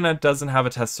 ArenaNet doesn't have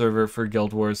a test server for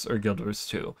Guild Wars or Guild Wars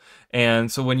 2.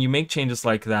 And so when you make changes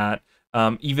like that,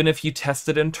 even if you test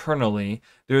it internally,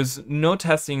 there's no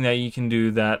testing that you can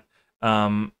do that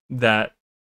that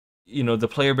the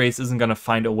player base isn't going to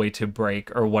find a way to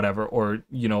break or whatever, or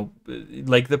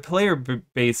like the player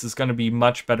base is going to be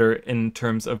much better in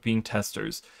terms of being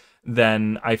testers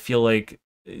than I feel like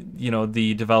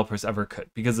the developers ever could,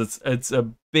 because it's a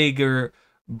bigger,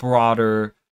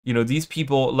 broader, these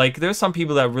people, like there's some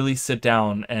people that really sit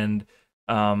down and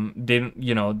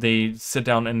they sit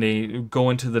down and they go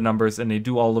into the numbers and they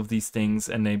do all of these things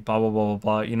and they blah blah blah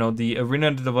blah blah. The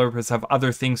arena developers have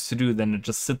other things to do than to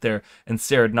just sit there and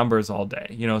stare at numbers all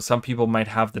day. Some people might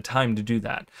have the time to do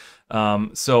that.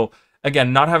 So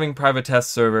again, not having private test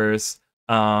servers,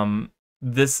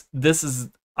 this is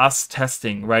us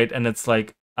testing, right? And it's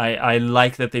like I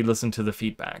like that they listen to the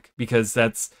feedback, because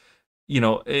that's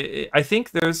I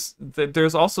think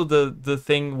there's also the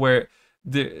thing where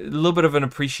a little bit of an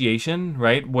appreciation,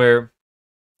 right? Where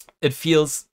it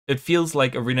feels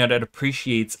like ArenaNet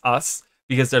appreciates us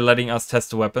because they're letting us test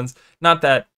the weapons. Not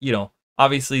that,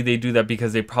 obviously they do that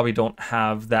because they probably don't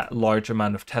have that large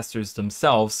amount of testers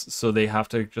themselves, so they have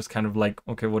to just kind of like,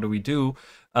 okay, what do we do?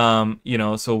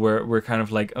 So we're kind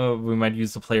of like, oh, we might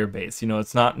use the player base.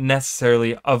 It's not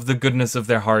necessarily of the goodness of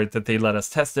their heart that they let us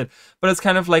test it, but it's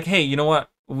kind of like, hey, you know what?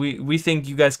 We think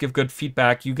you guys give good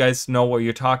feedback. You guys know what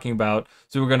you're talking about,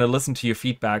 so we're going to listen to your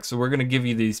feedback. So we're going to give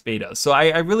you these betas. So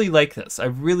I really like this. I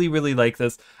really, really like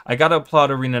this. I got to applaud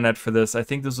ArenaNet for this. I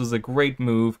think this was a great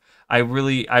move.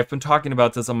 I've been talking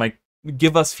about this. I'm like,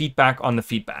 give us feedback on the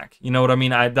feedback. You know what I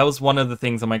mean? That was one of the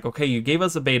things. I'm like, okay, you gave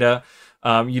us a beta.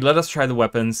 You let us try the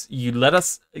weapons. You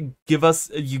gave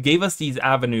us these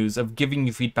avenues of giving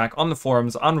you feedback on the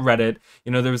forums, on Reddit.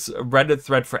 There's a Reddit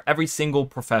thread for every single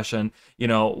profession.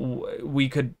 We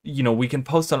can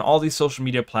post on all these social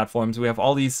media platforms. We have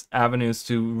all these avenues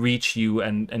to reach you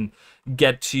and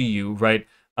get to you, right?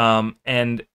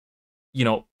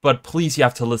 But please, you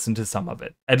have to listen to some of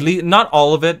it. At least, not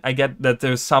all of it. I get that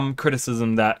there's some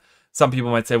criticism that some people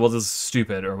might say, well, this is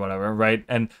stupid or whatever, right?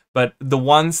 But the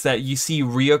ones that you see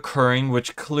reoccurring,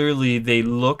 which clearly they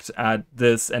looked at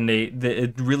this and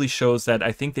it really shows that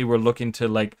I think they were looking to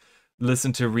like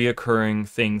listen to reoccurring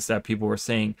things that people were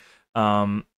saying.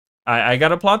 I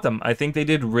gotta applaud them. I think they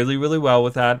did really, really well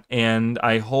with that, and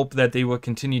I hope that they will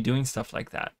continue doing stuff like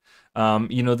that.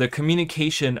 The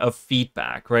communication of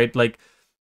feedback, right? Like,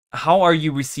 how are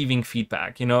you receiving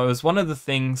feedback? It was one of the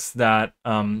things that,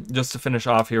 just to finish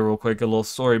off here real quick, a little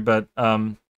story, but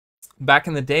back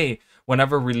in the day,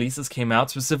 whenever releases came out,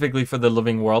 specifically for the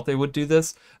Living World, they would do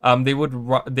this. They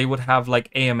would have like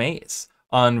AMAs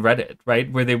on Reddit,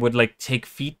 right? Where they would like take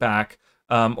feedback,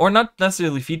 or not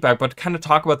necessarily feedback, but kind of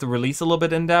talk about the release a little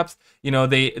bit in depth.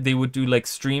 They would do like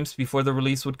streams before the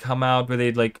release would come out, where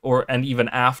they'd like, and even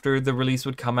after the release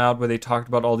would come out, where they talked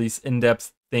about all these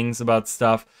in-depth things about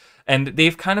stuff. And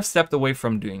they've kind of stepped away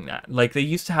from doing that. Like, they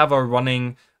used to have a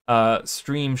running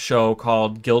stream show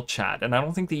called Guild Chat, and I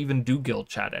don't think they even do Guild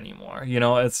Chat anymore.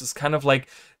 It's just kind of like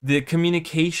the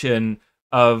communication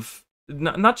of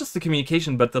not just the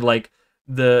communication, but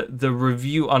the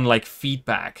review on like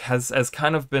feedback has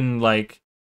kind of been like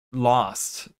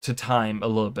lost to time a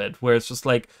little bit, where it's just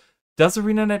like, does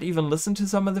ArenaNet even listen to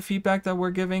some of the feedback that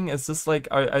we're giving? Is this like,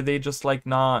 are they just like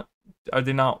not, are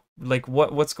they not like,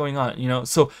 what's going on?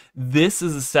 So this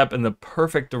is a step in the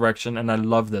perfect direction, and I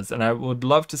love this, and I would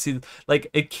love to see,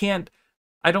 like,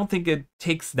 I don't think it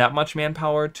takes that much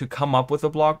manpower to come up with a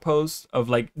blog post of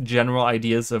like general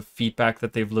ideas of feedback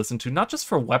that they've listened to, not just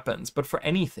for weapons, but for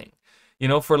anything.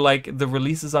 For like the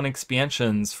releases on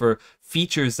expansions, for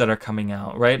features that are coming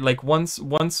out, right? Like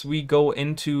once we go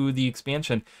into the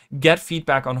expansion, get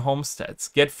feedback on homesteads,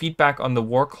 get feedback on the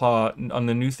Warclaw, on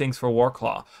the new things for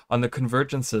Warclaw, on the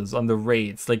convergences, on the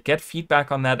raids, like get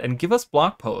feedback on that and give us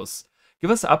blog posts,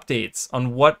 give us updates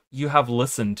on what you have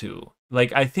listened to.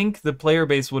 Like, I think the player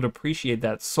base would appreciate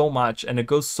that so much, and it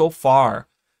goes so far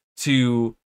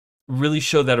to really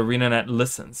show that ArenaNet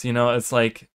listens. It's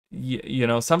like,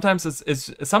 sometimes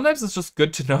it's just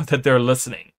good to know that they're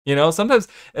listening. Sometimes,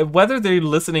 whether they're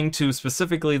listening to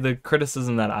specifically the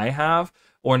criticism that I have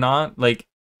or not, like,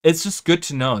 it's just good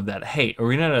to know that, hey,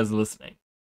 ArenaNet is listening,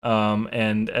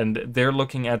 and they're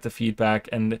looking at the feedback,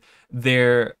 and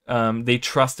they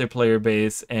trust their player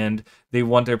base, and they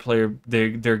want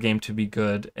their game to be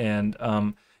good. And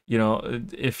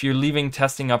if you're leaving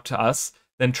testing up to us,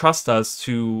 then trust us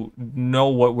to know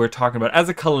what we're talking about as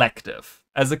a collective.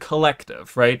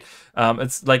 Right?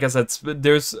 It's like I said,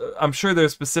 I'm sure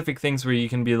there's specific things where you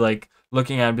can be like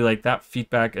looking at and be like, that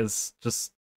feedback is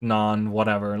just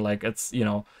whatever. Like, it's,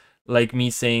 like me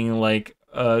saying like,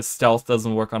 stealth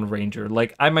doesn't work on Ranger.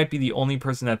 Like, I might be the only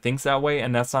person that thinks that way,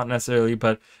 and that's not necessarily,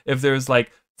 but if there's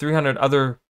like 300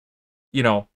 other, you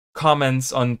know,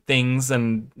 comments on things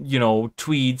and, you know,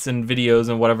 tweets and videos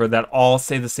and whatever that all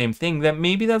say the same thing, then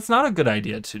maybe that's not a good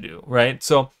idea to do, right?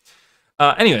 So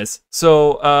anyways,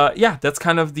 so yeah, that's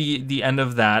kind of the end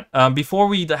of that. Before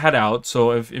we head out,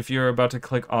 so if you're about to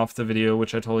click off the video,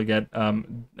 which I totally get,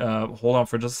 hold on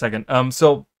for just a second.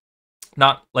 So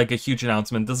not like a huge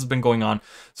announcement. This has been going on.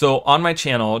 So on my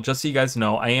channel, just so you guys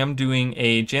know, I am doing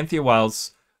a Janthir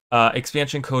Wilds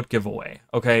expansion code giveaway.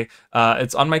 Okay,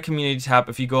 it's on my community tab.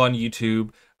 If you go on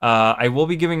YouTube, I will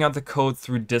be giving out the code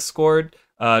through Discord,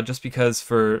 just because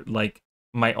for like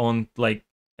my own, like,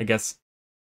 I guess,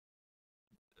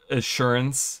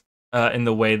 assurance in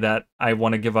the way that I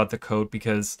want to give out the code,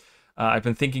 because I've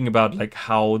been thinking about like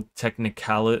how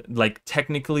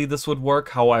technically this would work,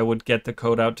 how I would get the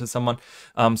code out to someone.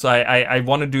 So I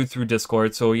want to do through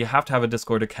Discord, so you have to have a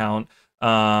Discord account.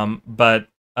 But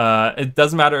it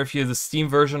doesn't matter if you have the Steam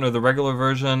version or the regular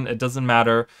version. It doesn't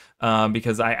matter,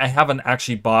 because I haven't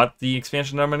actually bought the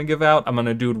expansion that I'm going to give out. I'm going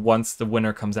to do it once the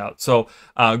winner comes out. So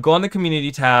go on the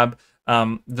community tab.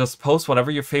 Just post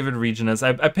whatever your favorite region is.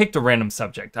 I picked a random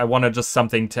subject. I wanted just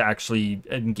something to actually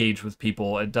engage with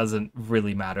people. It doesn't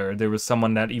really matter. There was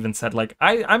someone that even said, like,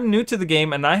 I'm new to the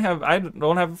game and I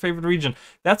don't have a favorite region.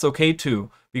 That's okay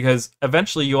too, because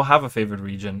eventually you'll have a favorite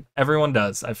region. Everyone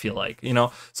does, I feel like, you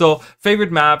know? So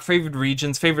favorite map, favorite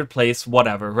regions, favorite place,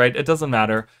 whatever, right? It doesn't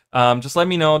matter. Just let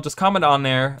me know, just comment on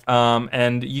there,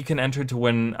 and you can enter to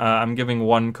win. I'm giving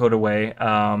one code away.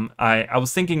 I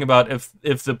was thinking about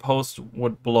if the post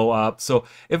would blow up. So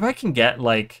if I can get,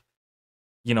 like,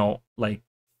 you know, like,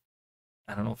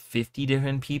 I don't know, 50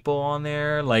 different people on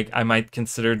there, like, I might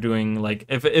consider doing, like,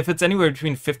 if it's anywhere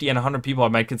between 50 and 100 people, I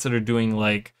might consider doing,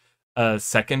 like, a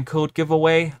second code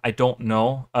giveaway. I don't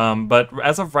know. But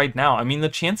as of right now, I mean, the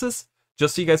chances,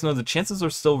 just so you guys know, the chances are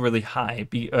still really high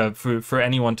for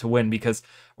anyone to win, because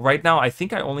right now I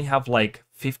think I only have like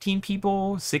 15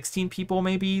 people, 16 people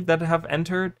maybe that have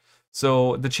entered.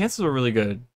 So the chances are really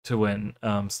good to win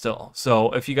still.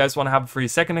 So if you guys want to have a free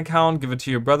second account, give it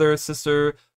to your brother,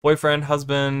 sister, boyfriend,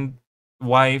 husband,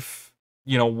 wife,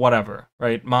 you know, whatever,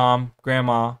 right? Mom,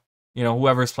 grandma, you know,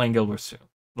 whoever's playing Guild Wars 2.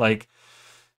 Like,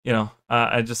 you know,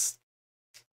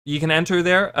 you can enter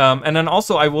there. And then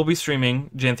also I will be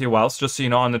streaming Janthir Wilds, just so you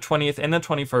know, on the 20th and the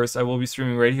 21st. I will be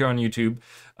streaming right here on YouTube.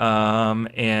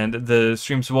 And the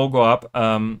streams will go up.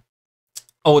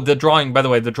 Oh, the drawing, by the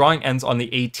way, the drawing ends on the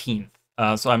 18th.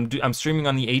 So I'm streaming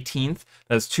on the 18th.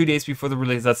 That's 2 days before the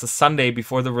release. That's a Sunday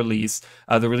before the release.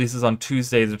 The release is on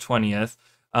Tuesday, the 20th.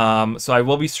 So I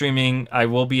will be streaming. I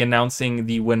will be announcing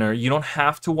the winner. You don't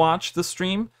have to watch the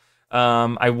stream.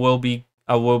 I will be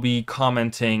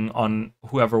commenting on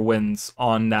whoever wins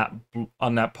on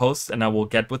that post, and I will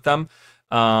get with them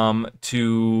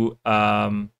to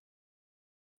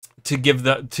give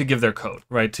their code,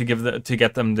 right? To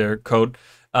get them their code.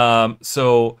 But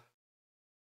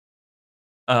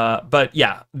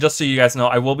yeah, just so you guys know,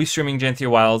 I will be streaming Janthir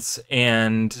Wilds,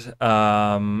 and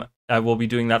I will be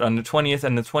doing that on the 20th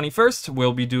and the 21st.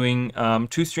 We'll be doing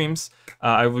 2 streams.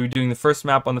 I will be doing the first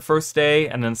map on the first day,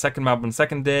 and then second map on the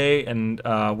second day, and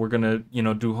we're gonna, you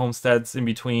know, do homesteads in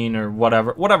between or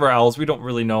whatever else. We don't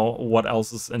really know what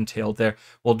else is entailed there.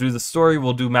 We'll do the story.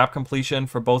 We'll do map completion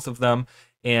for both of them.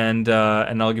 And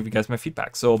I'll give you guys my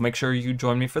feedback. So make sure you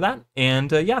join me for that.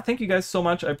 And yeah, thank you guys so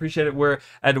much. I appreciate it. We're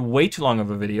at way too long of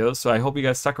a video, so I hope you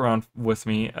guys stuck around with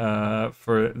me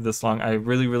for this long. I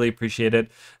really, really appreciate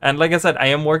it. And like I said, I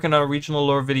am working on a regional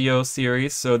lore video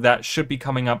series, so that should be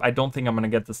coming up. I don't think I'm gonna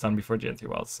get this done before Janthir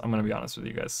Wilds. I'm gonna be honest with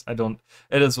you guys.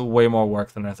 It is way more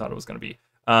work than I thought it was gonna be.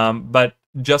 But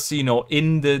just so you know,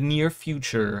 in the near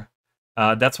future,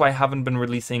 that's why I haven't been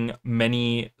releasing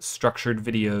many structured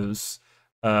videos.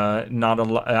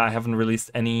 I haven't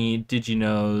released any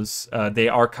Diginos. They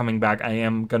are coming back. I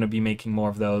am going to be making more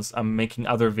of those. I'm making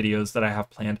other videos that I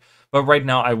have planned. But right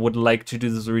now, I would like to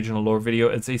do this original lore video.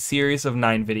 It's a series of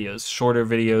 9 videos, shorter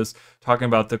videos, talking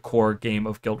about the core game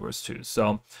of Guild Wars 2.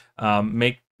 So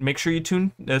make sure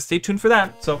you stay tuned for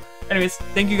that. So anyways,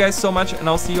 thank you guys so much, and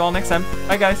I'll see you all next time.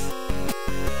 Bye, guys.